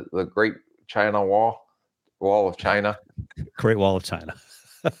is it? The Great China Wall of China. Great Wall of China.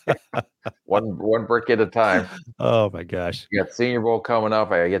 one brick at a time. Oh my gosh! You got Senior Bowl coming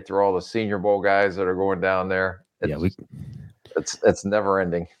up. I gotta get through all the Senior Bowl guys that are going down there. It's never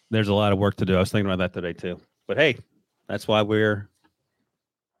ending. There's a lot of work to do. I was thinking about that today too. But hey, that's why we're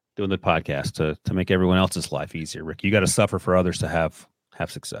doing the podcast to make everyone else's life easier. Rick, you got to suffer for others to have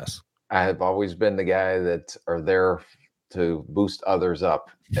success. I have always been the guy that are there to boost others up,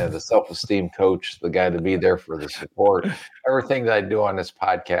 and the self-esteem coach, the guy to be there for the support. Everything that I do on this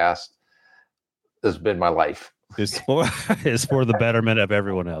podcast has been my life. Is for the betterment of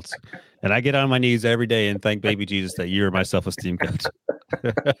everyone else. And I get on my knees every day and thank baby Jesus that you're my self-esteem coach.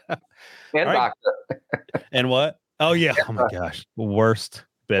 And right. doctor. And what? Oh yeah. Oh my gosh. Worst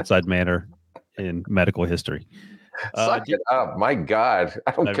bedside manner in medical history. Suck it up. My God.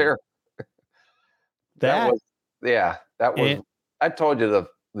 I don't care. That was I told you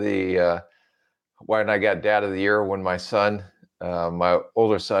the when I got Dad of the Year, when my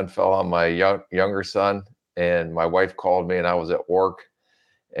older son fell on my younger son and my wife called me, and I was at work,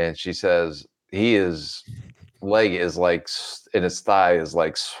 and she says his leg is like, and his thigh is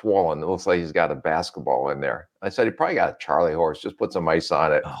like swollen. It looks like he's got a basketball in there. I said, he probably got a Charlie horse. Just put some ice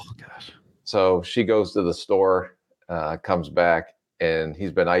on it. Oh gosh. So she goes to the store, comes back, and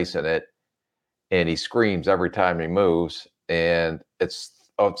he's been icing it, and he screams every time he moves, and it's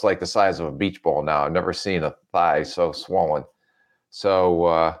like the size of a beach ball now. I've never seen a thigh so swollen. So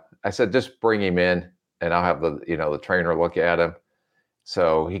I said, just bring him in, and I'll have the trainer look at him.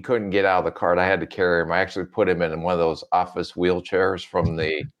 So he couldn't get out of the cart. I had to carry him. I actually put him in one of those office wheelchairs from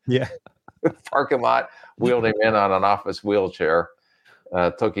the parking lot, wheeled him in on an office wheelchair,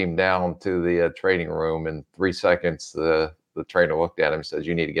 took him down to the training room. In 3 seconds, the trainer looked at him and says,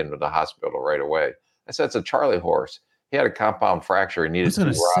 you need to get him to the hospital right away. I said, it's a Charlie horse. He had a compound fracture. He needed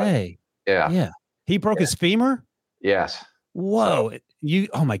 2 rods. Yeah. He broke his femur? Yes. Whoa.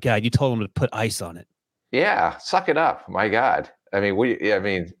 Oh my God. You told him to put ice on it. Yeah. Suck it up. My God. I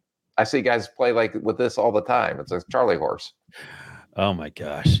mean, I see guys play like with this all the time. It's a Charlie horse. Oh my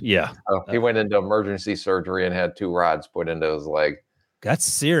gosh. Yeah. So he went into emergency surgery and had 2 rods put into his leg. That's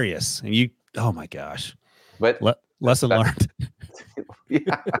serious. And oh my gosh. But lesson learned.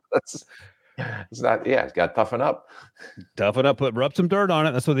 Yeah. It's not, it's got to toughen up. Toughen up, rub some dirt on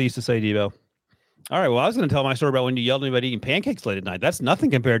it. That's what they used to say, Devo. All right. Well, I was going to tell my story about when you yelled at me about eating pancakes late at night. That's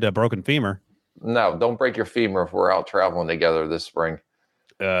nothing compared to a broken femur. No, don't break your femur if we're out traveling together this spring.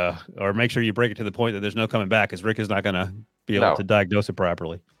 Or make sure you break it to the point that there's no coming back, because Rick is not going to be able to diagnose it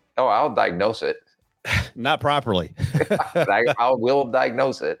properly. Oh, I'll diagnose it. Not properly. I will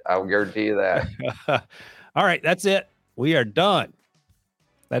diagnose it. I'll guarantee you that. All right. That's it. We are done.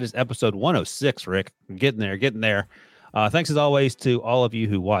 That is episode 106, Rick. Getting there. Thanks as always to all of you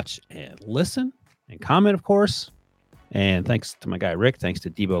who watch and listen and comment, of course. And thanks to my guy, Rick. Thanks to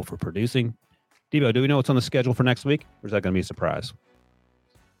Debo for producing. Debo, do we know what's on the schedule for next week? Or is that going to be a surprise?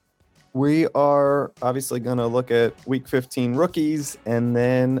 We are obviously going to look at week 15 rookies and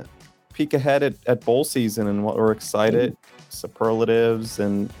then peek ahead at bowl season and what we're excited, superlatives,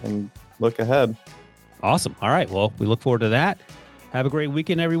 and look ahead. Awesome. All right. Well, we look forward to that. Have a great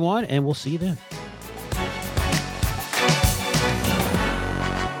weekend, everyone, and we'll see you then.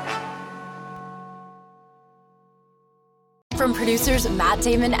 From producers Matt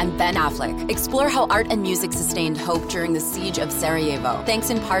Damon and Ben Affleck, explore how art and music sustained hope during the siege of Sarajevo, thanks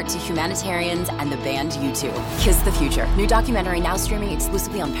in part to humanitarians and the band U2. Kiss the Future. New documentary now streaming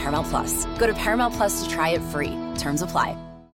exclusively on Paramount+. Go to Paramount+ to try it free. Terms apply.